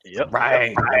 Yep.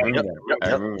 Right. I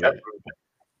remember that.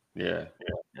 Yeah.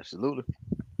 Absolutely.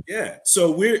 Yeah.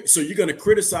 So you're going to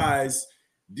criticize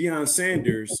Deion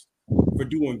Sanders for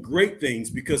doing great things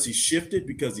because he shifted,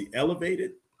 because he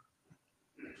elevated.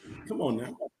 Come on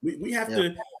now. We have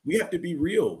to be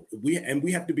real. We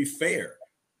have to be fair.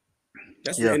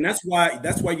 That's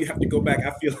why you have to go back.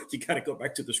 I feel like you got to go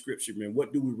back to the scripture, man.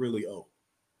 What do we really owe?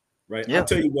 Right? I'll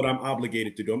tell you what I'm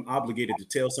obligated to do. I'm obligated to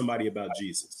tell somebody about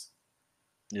Jesus.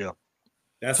 Yeah.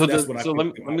 That's what I so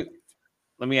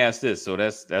let me ask this. So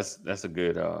that's a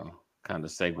good kind of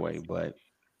segue, but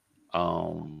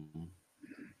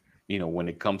when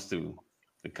it comes to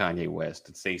the Kanye West,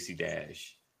 the Stacey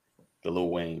Dash, the Lil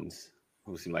Waynes,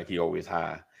 who seem like he always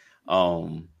high.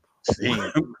 Every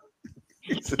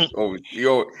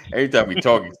time we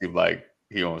talk, it seems like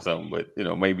he on something, but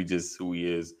maybe just who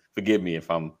he is. Forgive me if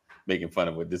I'm making fun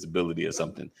of a disability or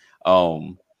something.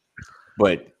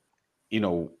 But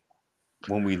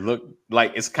when we look,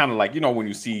 like, it's kind of like when we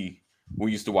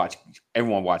used to watch,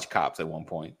 everyone watched Cops at one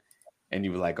point, and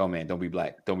you were like, oh man, don't be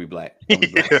black, don't be black, don't be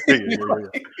black.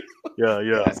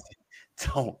 Yeah.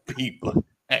 Don't be black.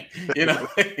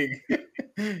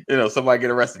 Somebody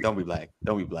get arrested, don't be black,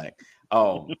 don't be black.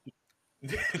 Do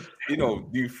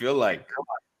you feel like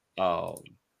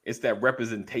it's that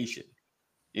representation?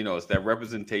 It's that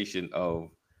representation of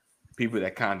people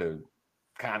that kind of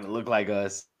look like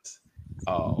us,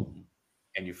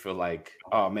 and you feel like,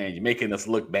 oh man, you're making us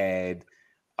look bad.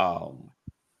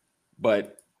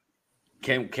 But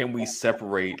can we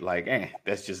separate, like,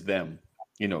 that's just them?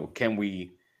 Can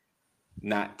we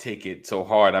not take it so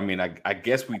hard? I mean, I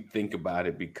guess we think about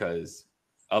it because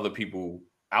other people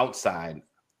outside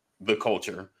the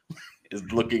culture is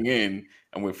looking in,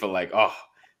 and we feel like, oh,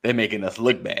 they're making us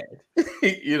look bad.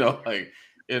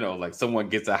 Like someone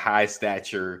gets a high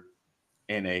stature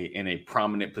in a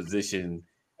prominent position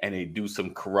and they do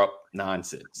some corrupt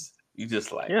nonsense. You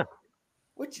just like,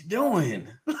 what you doing?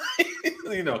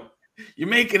 You're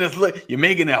making it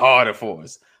harder for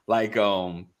us. Like,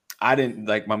 I didn't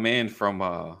like my man from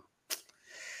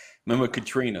remember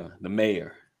Katrina, the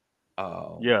mayor.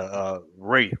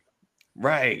 Ray.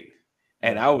 Right.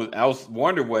 And I was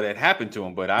wondering what had happened to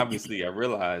him, but obviously I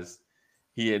realized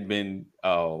he had been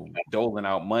doling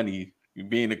out money,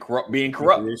 being corrupt. Yeah.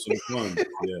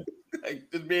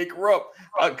 Like, just being corrupt.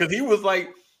 Because he was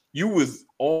like, you was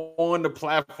on the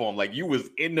platform, like you was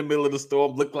in the middle of the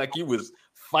storm, looked like you was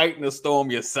fighting the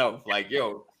storm yourself. Like,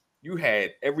 yo, you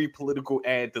had every political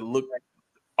ad to look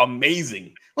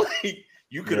amazing. Like,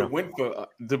 you could have went for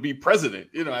to be president,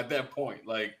 at that point.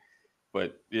 Like,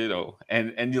 but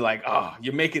and you're like, oh,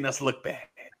 you're making us look bad.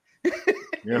 Do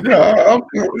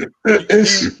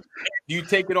you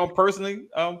take it on personally,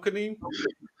 Kadeem?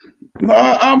 No,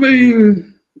 I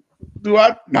mean, do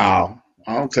I? No,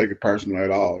 I don't take it personally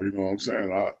at all. You know what I'm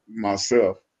saying?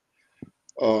 Myself.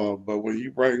 But when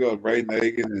you bring up Ray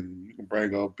Nagin, and you can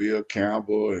bring up Bill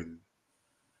Campbell, and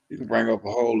you can bring up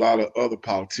a whole lot of other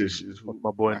politicians.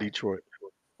 My boy in Detroit.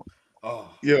 Oh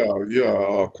yeah,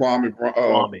 Kwame.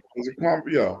 Was it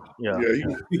Kwame? Yeah.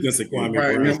 You can say Kwame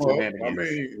bring him Brown. up. I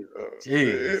mean,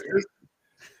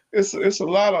 it's a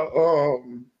lot of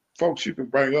folks you can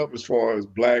bring up as far as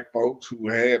black folks who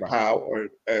had power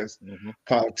as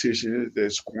politicians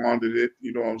that squandered it.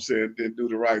 You know what I'm saying? Didn't do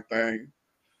the right thing.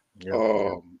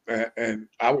 And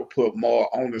I would put more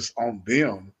onus on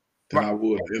them than I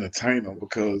would entertain them,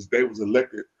 because they was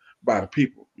elected by the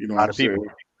people. You know what I'm saying?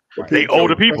 They owe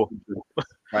the people.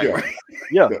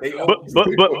 Yeah.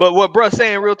 But what bruh's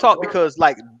saying, real talk, because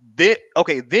like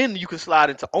then you can slide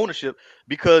into ownership,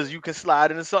 because you can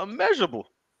slide into something measurable.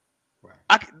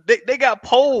 They got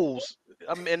polls.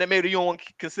 I mean, and maybe you don't want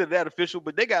to consider that official,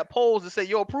 but they got polls that say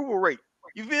your approval rate.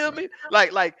 You feel me?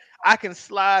 Like I can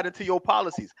slide into your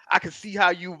policies. I can see how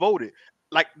you voted.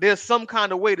 Like, there's some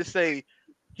kind of way to say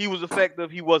he was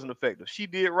effective, he wasn't effective. She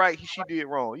did right, she did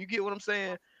wrong. You get what I'm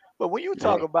saying? But when you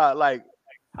talk about, like,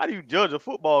 how do you judge a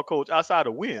football coach outside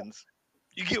of wins?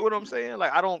 You get what I'm saying?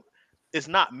 Like, it's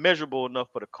not measurable enough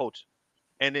for the coach.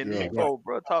 And then bro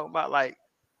talking about, like,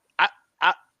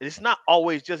 it's not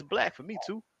always just black for me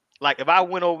too. Like, if I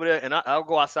went over there and I'll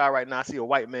go outside right now, I see a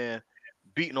white man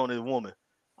beating on his woman,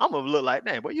 I'm gonna look like,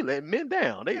 damn, but you letting men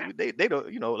down. They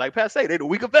don't, like Pat say, they the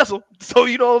weaker vessel. So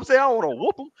you know what I'm saying? I don't want to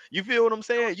whoop them. You feel what I'm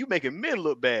saying? You making men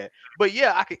look bad. But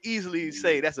yeah, I could easily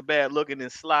say that's a bad look and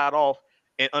then slide off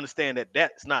and understand that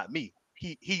that's not me.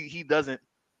 He doesn't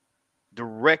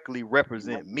directly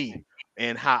represent me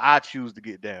and how I choose to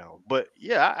get down. But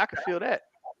yeah, I can feel that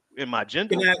in my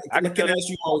gender. Can I ask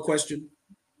you all a question?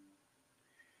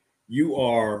 You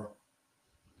are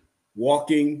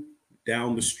walking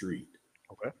down the street,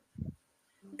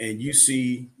 and you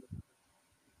see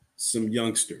some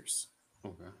youngsters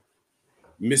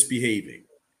misbehaving.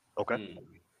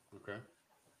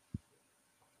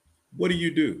 What do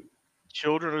you do?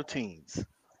 Children or teens?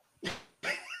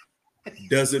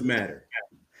 Does it matter?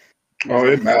 Oh,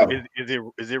 it matters.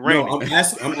 Is it raining? No,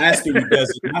 I'm asking you, does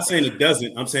it? I'm not saying it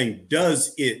doesn't. I'm saying,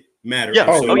 does it matter? Yeah.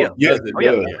 Oh, yeah. yes, it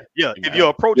does. Yeah. If your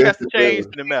approach has to change,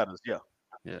 then it matters. Yeah.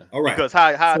 Yeah. All right. Because how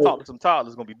I talk to some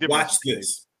toddlers is going to be different. Watch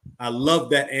this. I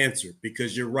love that answer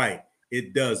because you're right.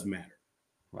 It does matter.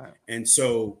 Right. And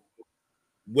so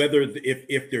whether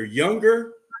if they're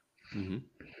younger,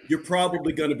 you're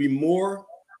probably going to be more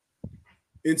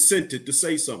incented to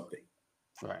say something.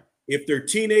 Right. If they're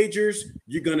teenagers,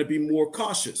 you're going to be more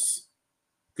cautious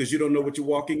because you don't know what you're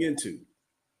walking into.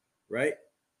 Right?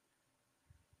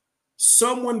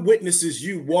 Someone witnesses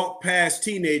you walk past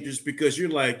teenagers because you're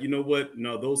like, you know what?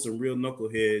 No, those are real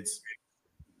knuckleheads.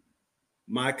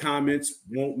 My comments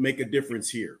won't make a difference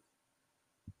here.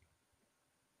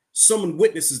 Someone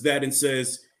witnesses that and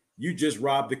says, you just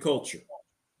robbed the culture.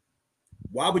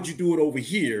 Why would you do it over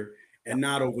here and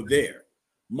not over there?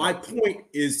 My point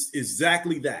is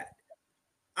exactly that.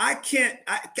 I can't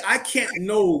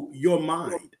know your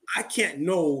mind. I can't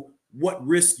know what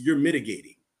risk you're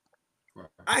mitigating.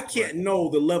 I can't know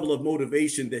the level of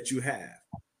motivation that you have.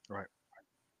 Right.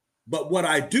 But what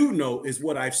I do know is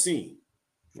what I've seen.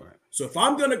 Right. So if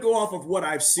I'm going to go off of what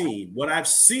I've seen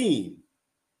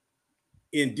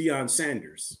in Deion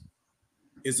Sanders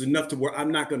is enough to where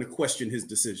I'm not going to question his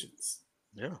decisions.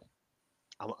 Yeah.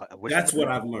 That's what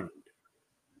I've learned.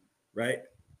 Right.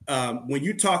 When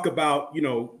you talk about,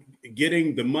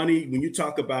 getting the money, when you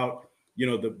talk about,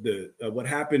 the what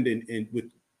happened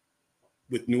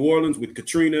with New Orleans, with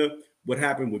Katrina, what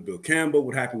happened with Bill Campbell,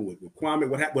 what happened with Kwame,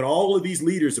 what happened with all of these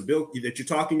leaders that you're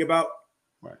talking about.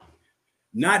 Right.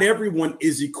 Not everyone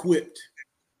is equipped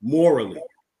morally,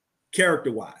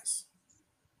 character-wise,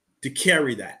 to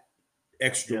carry that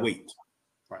extra weight.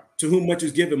 Right. To whom much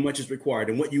is given, much is required.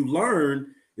 And what you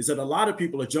learn is that a lot of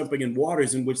people are jumping in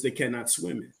waters in which they cannot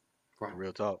swim in. Right.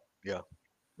 Real talk. Yeah.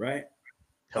 Right.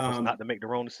 Help us not to make the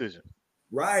wrong decision.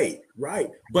 Right.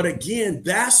 But again,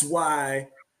 that's why,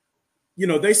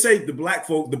 they say the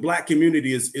black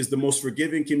community is the most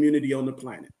forgiving community on the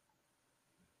planet.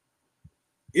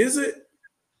 Is it?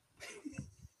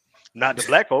 Not the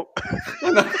black folk.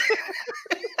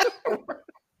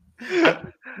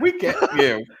 We can't.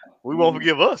 Yeah. We won't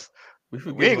forgive us.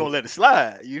 We ain't gonna let it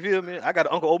slide. You feel me? I got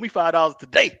an uncle owe me $5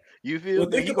 today. You feel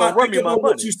me? Think about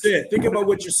what you said. Think about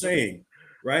what you're saying,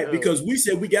 right? Yeah. Because we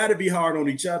said we got to be hard on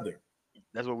each other.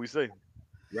 That's what we say,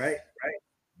 right?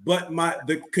 But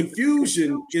the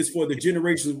confusion is for the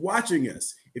generations watching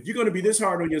us. If you're going to be this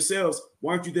hard on yourselves,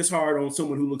 why aren't you this hard on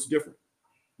someone who looks different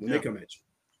when they come at you?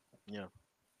 Yeah,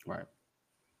 right.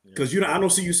 Because I don't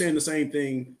see you saying the same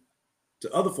thing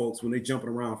to other folks when they jumping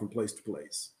around from place to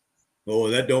place. Oh,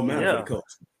 that don't matter for the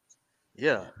culture.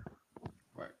 Yeah.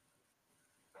 Right.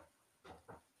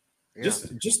 Yeah.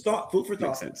 Just thought, food for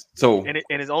thought. Sense. So and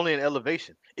it's only an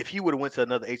elevation. If he would have went to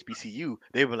another HBCU,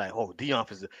 they were like, "Oh,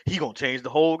 Deion he gonna change the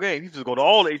whole game. He's just go to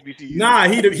all the HBCUs." Nah,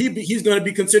 he's gonna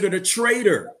be considered a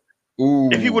traitor.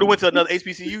 Ooh. If he would have went to another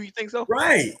HBCU, you think so?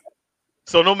 Right.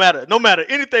 So no matter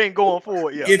anything going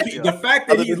forward, the fact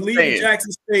that he's leaving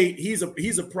Jackson State,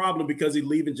 he's a problem because he's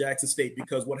leaving Jackson State.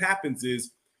 Because what happens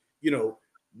is,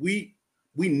 we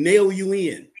nail you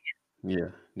in.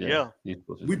 Yeah.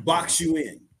 We box you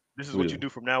in. This is what you do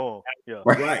from now on. Yeah.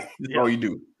 Right. That's all you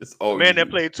do. That's all. Man that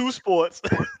played two sports,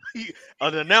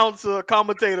 an announcer, a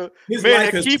commentator. His man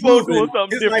life that keep on doing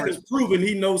something different. His life has proven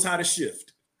he knows how to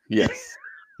shift. Yes.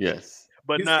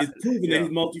 But it's proven that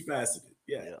he's multifaceted.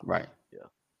 Yeah. Right. Yeah.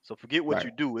 So forget what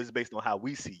you do. It's based on how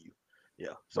we see you.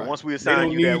 Yeah. So right. once we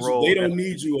assign you that role, they don't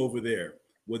need you over there.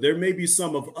 Well, there may be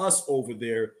some of us over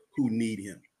there who need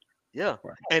him. Yeah,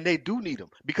 right. And they do need him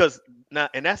because now,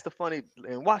 and that's the funny.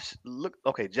 And look.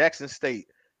 Okay, Jackson State.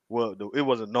 Well, it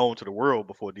wasn't known to the world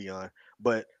before Deion,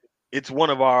 but it's one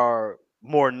of our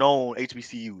more known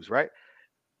HBCUs, right?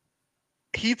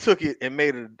 He took it and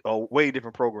made it a way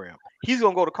different program. He's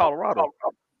gonna go to Colorado,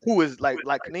 who is like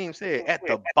Kaneem said, at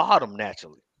the bottom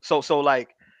naturally. So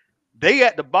like they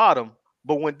at the bottom,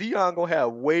 but when Deion gonna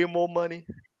have way more money,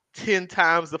 10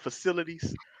 times the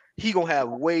facilities. He gonna have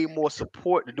way more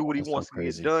support to do what he wants to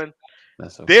get done.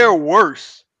 They're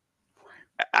worse.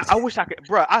 I wish I could,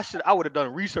 bro. I would have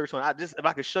done research on it. If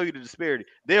I could show you the disparity.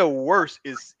 Their worst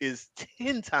is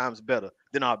 10 times better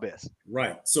than our best.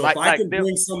 Right. So if I can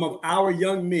bring some of our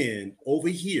young men over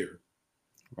here,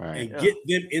 right, and get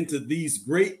them into these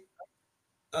great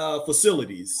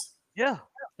facilities,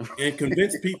 and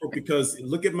convince people, because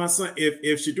look at my son.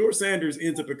 If Shedeur Sanders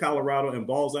ends up in Colorado and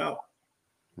balls out,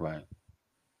 right.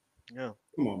 Yeah.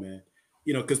 Come on, man.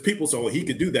 Because people say, he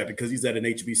could do that because he's at an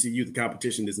HBCU. The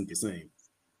competition isn't the same.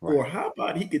 Right. Or how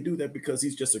about he could do that because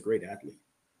he's just a great athlete?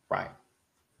 Right.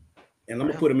 And I'm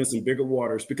gonna put him in some bigger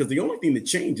waters because the only thing that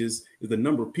changes is the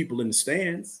number of people in the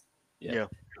stands. Yeah.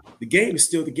 The game is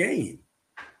still the game.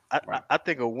 I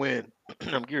think a win.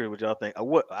 I'm curious what y'all think.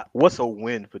 What's a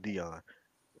win for Deion?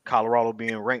 Colorado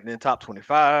being ranked in the top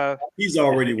 25. He's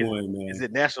already won, man. Is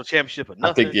it national championship or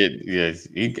nothing? I think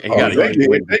he got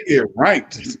if they get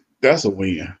ranked, that's a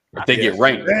win. If they get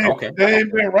ranked, they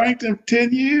ain't been ranked in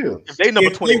 10 years. If they number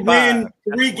 25, they win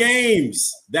 3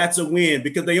 games, that's a win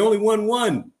because they only won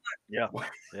 1. Yeah.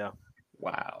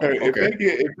 Wow. Hey,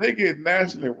 if they get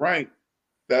nationally ranked,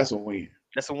 that's a win.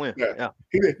 That's a win. Yeah.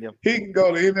 He can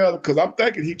go to any other because I'm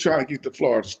thinking he's trying to get to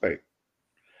Florida State.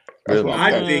 That's what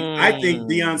I'm thinking. I think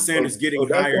Deion Sanders getting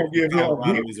hired.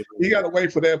 He got to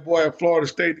wait for that boy at Florida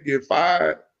State to get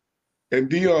fired, and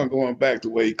Deion going back to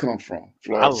where he come from.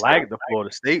 I like the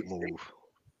Florida State move.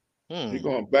 He's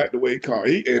going back to where he come.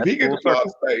 If he gets to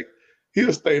Florida State,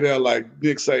 he'll stay there like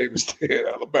Nick Saban stayed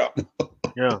at Alabama.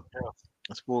 Yeah,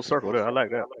 that's full circle there. I like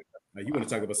that. Now you want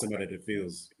to talk about somebody that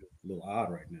feels a little odd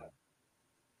right now?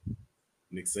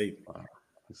 Nick Saban. Wow.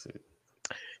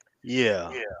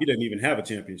 Yeah. He doesn't even have a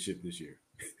championship this year.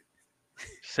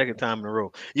 Second time in a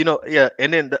row.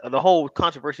 And then the whole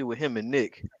controversy with him and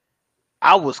Nick,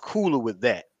 I was cooler with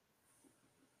that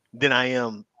than I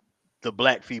am the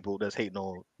black people that's hating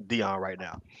on Deion right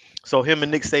now. So him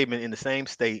and Nick Saban in the same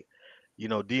state.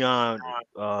 Deion,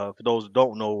 for those who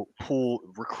don't know,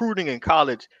 recruiting in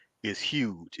college is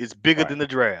huge. It's bigger than the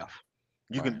draft.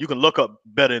 You can look up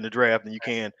better in the draft than you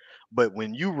can. But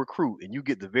when you recruit and you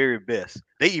get the very best,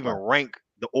 they even rank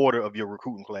the order of your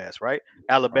recruiting class, right?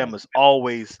 Alabama's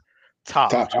always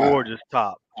top. Georgia's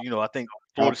top. I think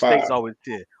Florida State's always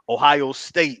 10. Ohio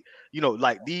State,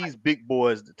 like these big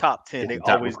boys, the top 10, they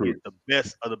always get the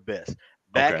best of the best.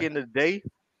 Back in the day,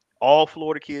 all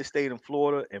Florida kids stayed in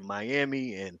Florida, and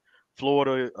Miami and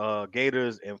Florida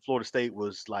Gators and Florida State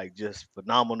was like just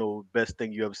phenomenal, best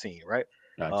thing you ever seen, right?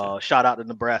 Gotcha. Shout out to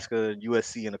Nebraska,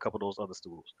 USC, and a couple of those other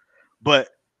schools. But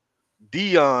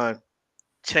Deion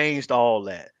changed all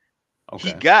that. Okay.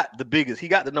 He got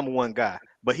the number one guy,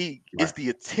 but it's the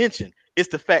attention. It's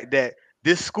the fact that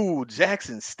this school,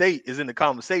 Jackson State, is in the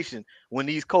conversation when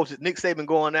these coaches, Nick Saban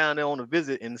going down there on a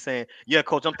visit and saying, yeah,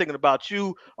 coach, I'm thinking about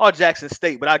you or Jackson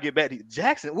State, but I'll get back to you.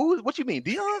 Jackson, what you mean,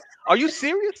 Deion? Are you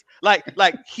serious? Like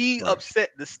he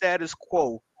upset the status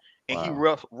quo and he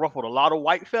ruffled a lot of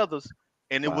white feathers.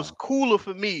 And it was cooler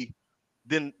for me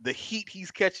than the heat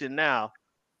he's catching now.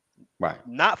 Right.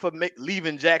 Not for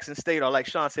leaving Jackson State or, like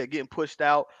Sean said, getting pushed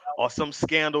out or some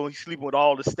scandal. He's sleeping with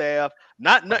all the staff.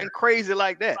 Nothing crazy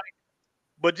like that.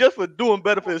 But just for doing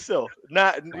better for himself.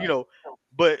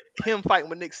 But him fighting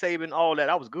with Nick Saban, all that,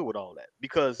 I was good with all that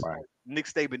because Nick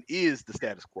Saban is the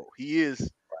status quo. He's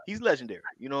legendary.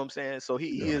 You know what I'm saying? So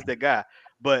he is that guy.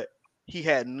 But he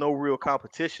had no real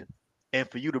competition. And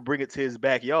for you to bring it to his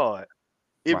backyard,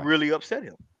 it really upset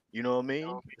him. You know what I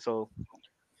mean? So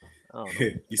I don't know.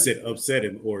 You said upset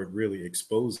him or it really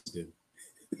exposed him.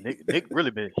 Nick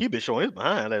really been showing his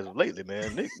behind as of lately,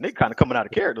 man. Nick kind of coming out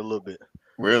of character a little bit.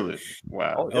 Really?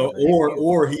 Wow.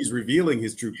 Or he's revealing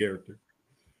his true character.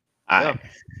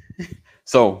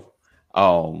 So I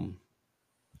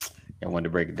wanted to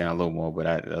break it down a little more, but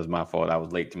that was my fault. I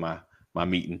was late to my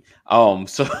meeting.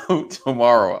 So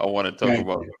tomorrow I want to talk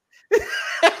about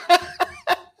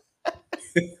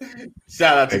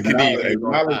shout out to Canadian.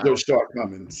 Acknowledge your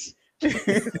shortcomings.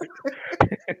 I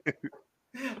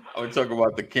want to talk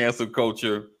about the cancel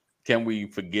culture. Can we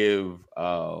forgive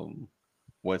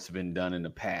what's been done in the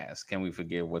past? Can we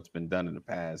forgive what's been done in the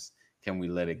past? Can we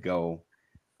let it go?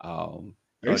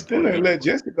 They still ain't let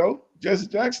Jesse go. Jesse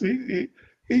Jackson,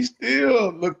 he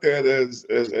still looked at as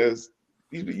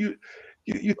you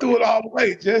threw it all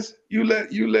away, Jesse. You let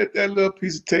that little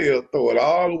piece of tail throw it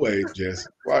all away, Jesse.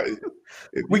 Right?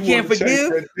 We can't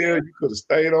forgive. That tail, you could have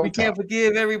stayed on. We can't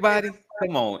forgive everybody.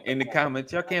 Come on, in the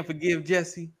comments, y'all can't forgive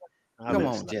Jesse. Come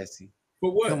on, Jesse. For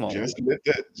what? Come on. Just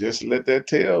let that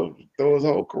tail throw his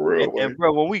whole career away. And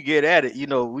bro, when we get at it,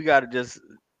 we got to just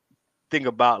think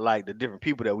about like the different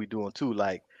people that we doing too.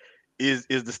 Like, is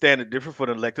the standard different for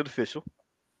the elected official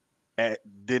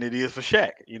than it is for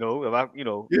Shaq? It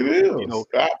is.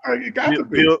 It got to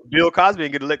be. Bill Cosby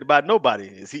didn't get elected by nobody.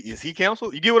 Is he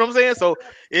canceled? You get what I'm saying? So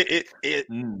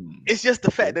it's just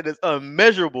the fact that it's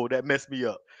unmeasurable that messed me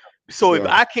up. So if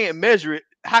I can't measure it,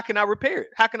 how can I repair it?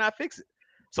 How can I fix it?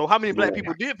 So how many black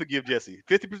people did forgive Jesse?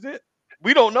 50%?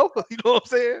 We don't know. You know what I'm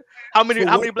saying? How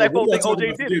many black folks think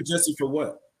OJ did? Jesse for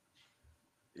what?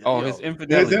 His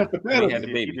infidelity.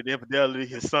 He did infidelity.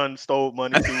 His son stole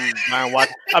money to Watch.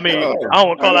 I mean, I don't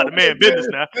want to call out the man business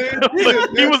now, but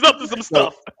he was up to some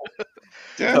stuff.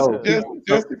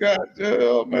 Just the guy,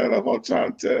 oh man, I'm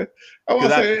trying to tell you. I want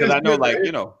to say, because I know, like,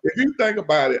 if you think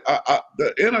about it,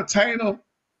 the entertainer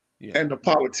and the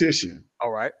politician.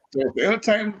 All right. So the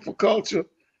entertainment for culture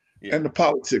and the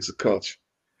politics of culture.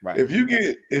 Right. If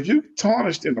you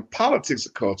tarnished in the politics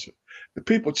of culture, the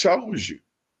people chose you.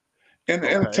 In the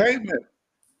entertainment,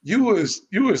 you was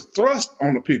thrust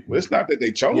on the people. It's not that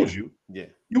they chose you. Yeah.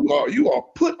 You are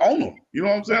put on them. You know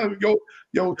what I'm saying? Your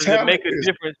Does talent it make a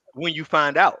difference when you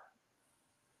find out?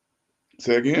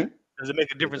 Say again? Does it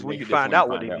make a difference when you find out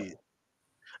what they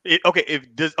did?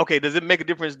 Does it make a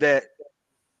difference that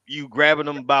you grabbing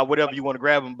them by whatever you want to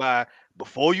grab them by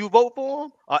before you vote for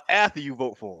them or after you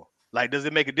vote for them? Like, does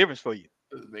it make a difference for you?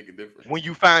 Does it make a difference when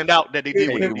you find out that they did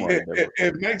what they did?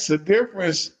 It makes a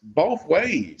difference both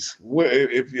ways.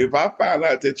 If I find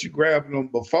out that you grabbed them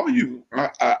before you,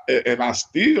 and I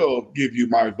still give you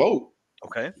my vote,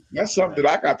 okay, that's something that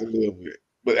I got to live with.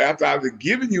 But after I've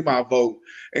given you my vote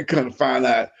and come to find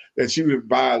out that you have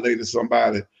violated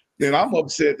somebody, then I'm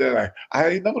upset that I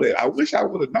didn't know that. I wish I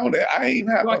would have known that. I ain't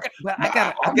have. I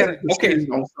got a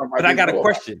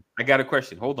question. I got a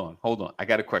question. Hold on. I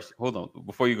got a question. Hold on.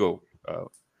 Before you go,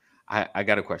 I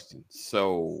got a question.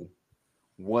 So,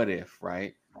 what if,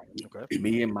 right? Okay.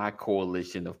 Me and my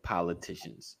coalition of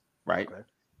politicians, right,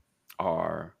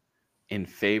 are in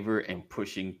favor and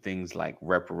pushing things like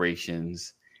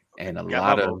reparations and a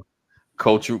lot of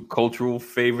cultural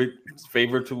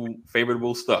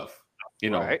favorable stuff,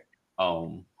 you know. Right.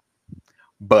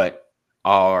 But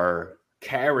our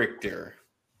character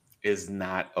is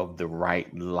not of the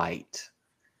right light.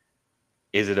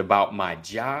 Is it about my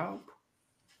job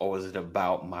or is it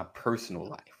about my personal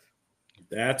life?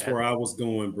 That's where I was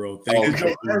going, bro. Thank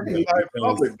you.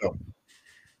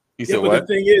 You said but what? The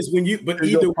thing is,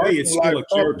 either way, it's still a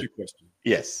character question.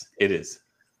 Yes, it is.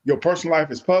 Your personal life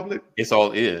is public. It's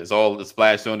all the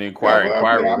splash on the inquiry. I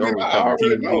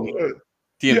already know.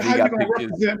 How you gonna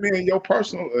represent me in your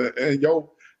personal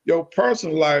your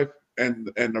personal life and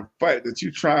the fact that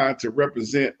you trying to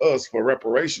represent us for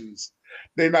reparations?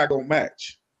 They're not gonna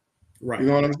match. Right. You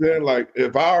know what I'm saying? Like,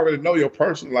 if I already know your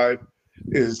personal life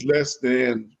is less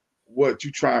than what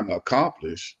you're trying to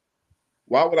accomplish,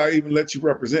 why would I even let you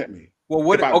represent me? Well,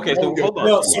 what? Okay, so hold on.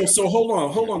 Well, so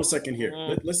hold on a second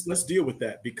here. Let's deal with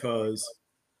that, because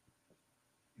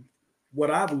what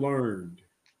I've learned,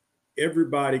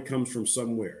 everybody comes from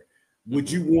somewhere.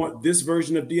 Would you want this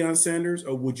version of Deion Sanders,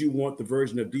 or would you want the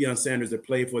version of Deion Sanders that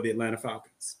played for the Atlanta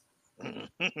Falcons?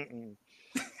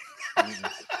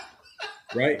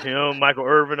 Right? Michael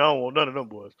Irvin, I don't want none of them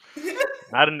boys.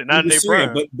 Not in their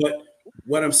prime. But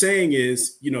what I'm saying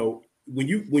is, when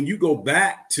you go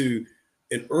back to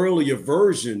an earlier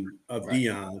version of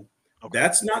Deion,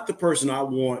 that's not the person I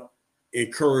want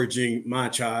encouraging my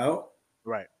child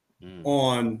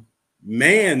on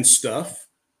man stuff.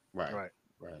 Right.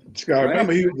 You gotta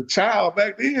remember, he was a child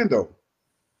back then, though.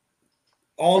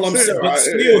 All I'm saying, but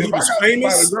still, he was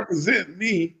famous. Represent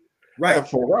me,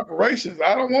 for reparations.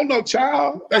 I don't want no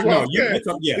child. That's what I'm saying.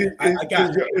 I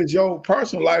got it. Is your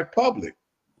personal life public?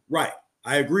 Right.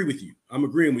 I agree with you. I'm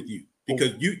agreeing with you,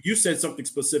 because you said something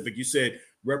specific. You said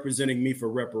representing me for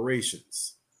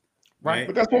reparations. Right.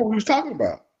 But that's what we was talking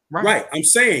about. Right. I'm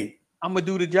saying I'm gonna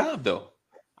do the job, though.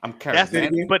 I'm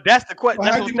charismatic. But that's the question.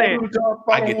 That's what I'm saying.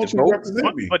 I get to vote.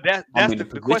 But that's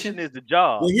the question is the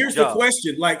job. Well, here's the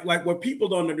question. Like what people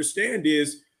don't understand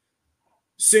is,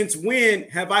 since when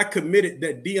have I committed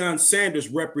that Deion Sanders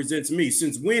represents me?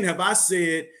 Since when have I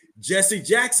said Jesse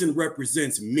Jackson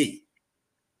represents me?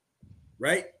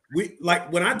 Right?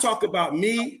 When I talk about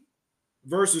me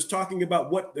versus talking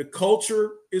about what the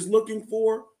culture is looking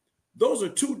for, those are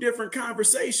two different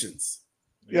conversations.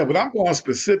 Yeah, but I'm going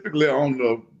specifically on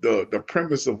the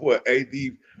premise of what AD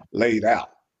laid out.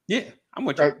 Yeah, I'm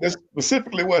with you. That's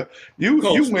specifically what you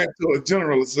went to a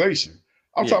generalization.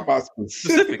 I'm talking about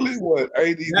specifically what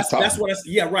AD was talking about. What I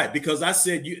said. Right. Because I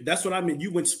said that's what I mean.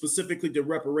 You went specifically to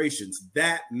reparations.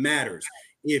 That matters.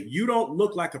 If you don't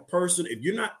look like a person, if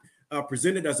you're not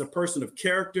presented as a person of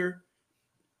character,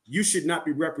 you should not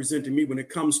be representing me when it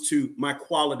comes to my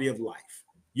quality of life.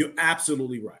 You're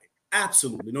absolutely right.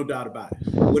 Absolutely, no doubt about it.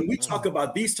 When we talk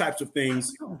about these types of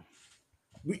things,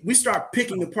 we start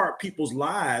picking apart people's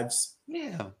lives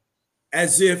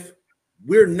as if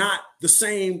we're not the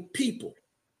same people.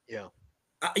 Yeah.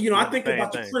 I think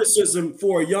about the criticism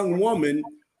for a young woman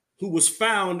who was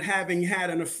found having had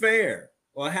an affair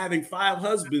or having 5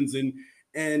 husbands.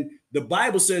 And the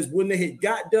Bible says when they had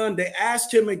got done, they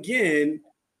asked him again,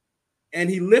 and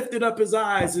he lifted up his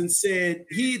eyes and said,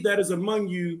 "He that is among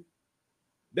you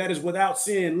that is without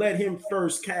sin, let him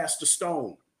first cast a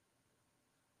stone."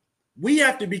 we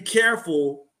have to be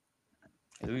careful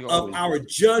of our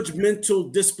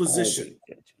judgmental disposition.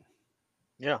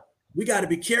 Yeah. We got to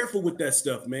be careful with that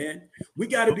stuff, man. We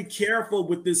got to be careful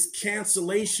with this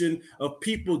cancellation of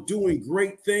people doing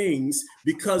great things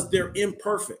because they're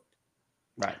imperfect.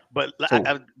 Right. But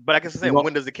I guess I'm saying,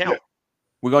 when does it count?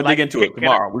 We're gonna dig into it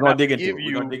tomorrow. We're gonna dig into it.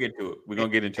 We're gonna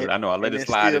get into it. I know. I let it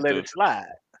slide. Let it slide.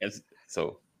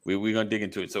 So we're gonna dig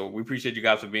into it. So we appreciate you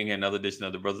guys for being here. Another edition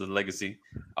of the Brothers of Legacy.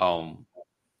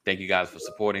 Thank you guys for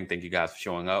supporting. Thank you guys for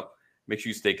showing up. Make sure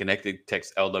you stay connected.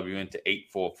 Text LWN to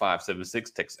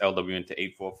 84576. Text LWN to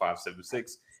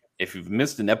 84576. If you've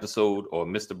missed an episode or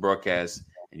missed a broadcast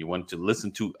and you want to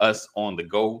listen to us on the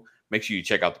go, make sure you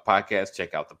check out the podcast.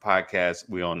 Check out the podcast.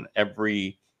 We're on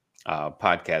every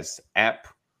podcast app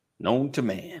known to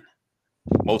man.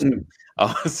 Most of them.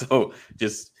 So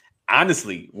just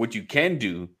honestly, what you can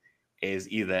do is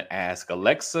either ask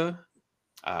Alexa,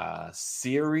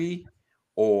 Siri,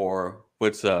 or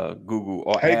what's Google,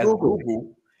 or ask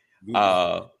Google,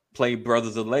 play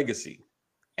Brothers of Legacy,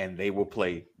 and they will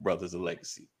play Brothers of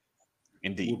Legacy.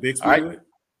 Indeed. Will Bixby all right. do it?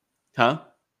 Huh?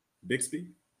 Bixby?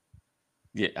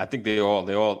 Yeah, I think they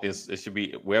all it should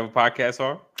be wherever podcasts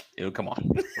are, it'll come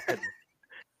on.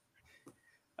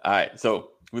 All right.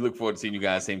 So we look forward to seeing you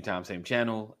guys same time, same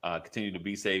channel. Continue to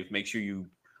be safe. Make sure you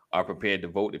are prepared to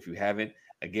vote if you haven't.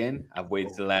 Again, I've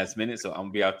waited to the last minute, so I'm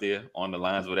gonna be out there on the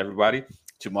lines with everybody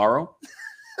tomorrow.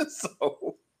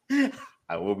 So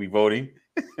I will be voting.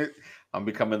 I'm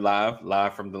becoming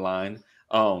live from the line.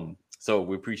 So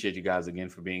we appreciate you guys again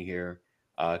for being here.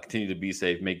 Continue to be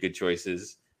safe, make good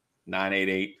choices.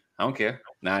 988. I don't care.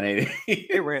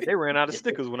 988. They ran out of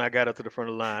stickers when I got up to the front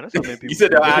of the line. That's how many people. You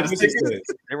said they're out of stickers?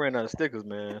 They ran out of stickers,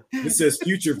 man. It says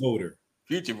future voter.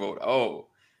 Future voter. Oh,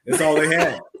 that's all they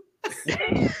have.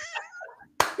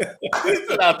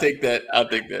 I'll take that.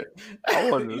 I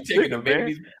wanted a sticker,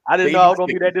 man. I didn't know I was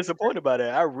gonna be that disappointed by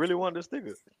that. I really wanted a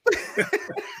sticker.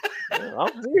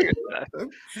 I'm serious.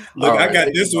 Look, I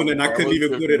got this one and I couldn't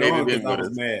even put it on because I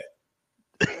was mad.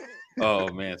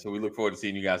 Oh man! So we look forward to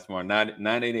seeing you guys tomorrow.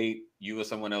 988. You or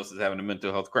someone else is having a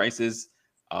mental health crisis.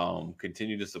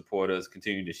 Continue to support us.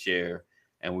 Continue to share,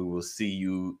 and we will see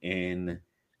you in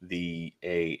the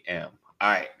AM. All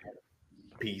right.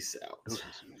 Peace out.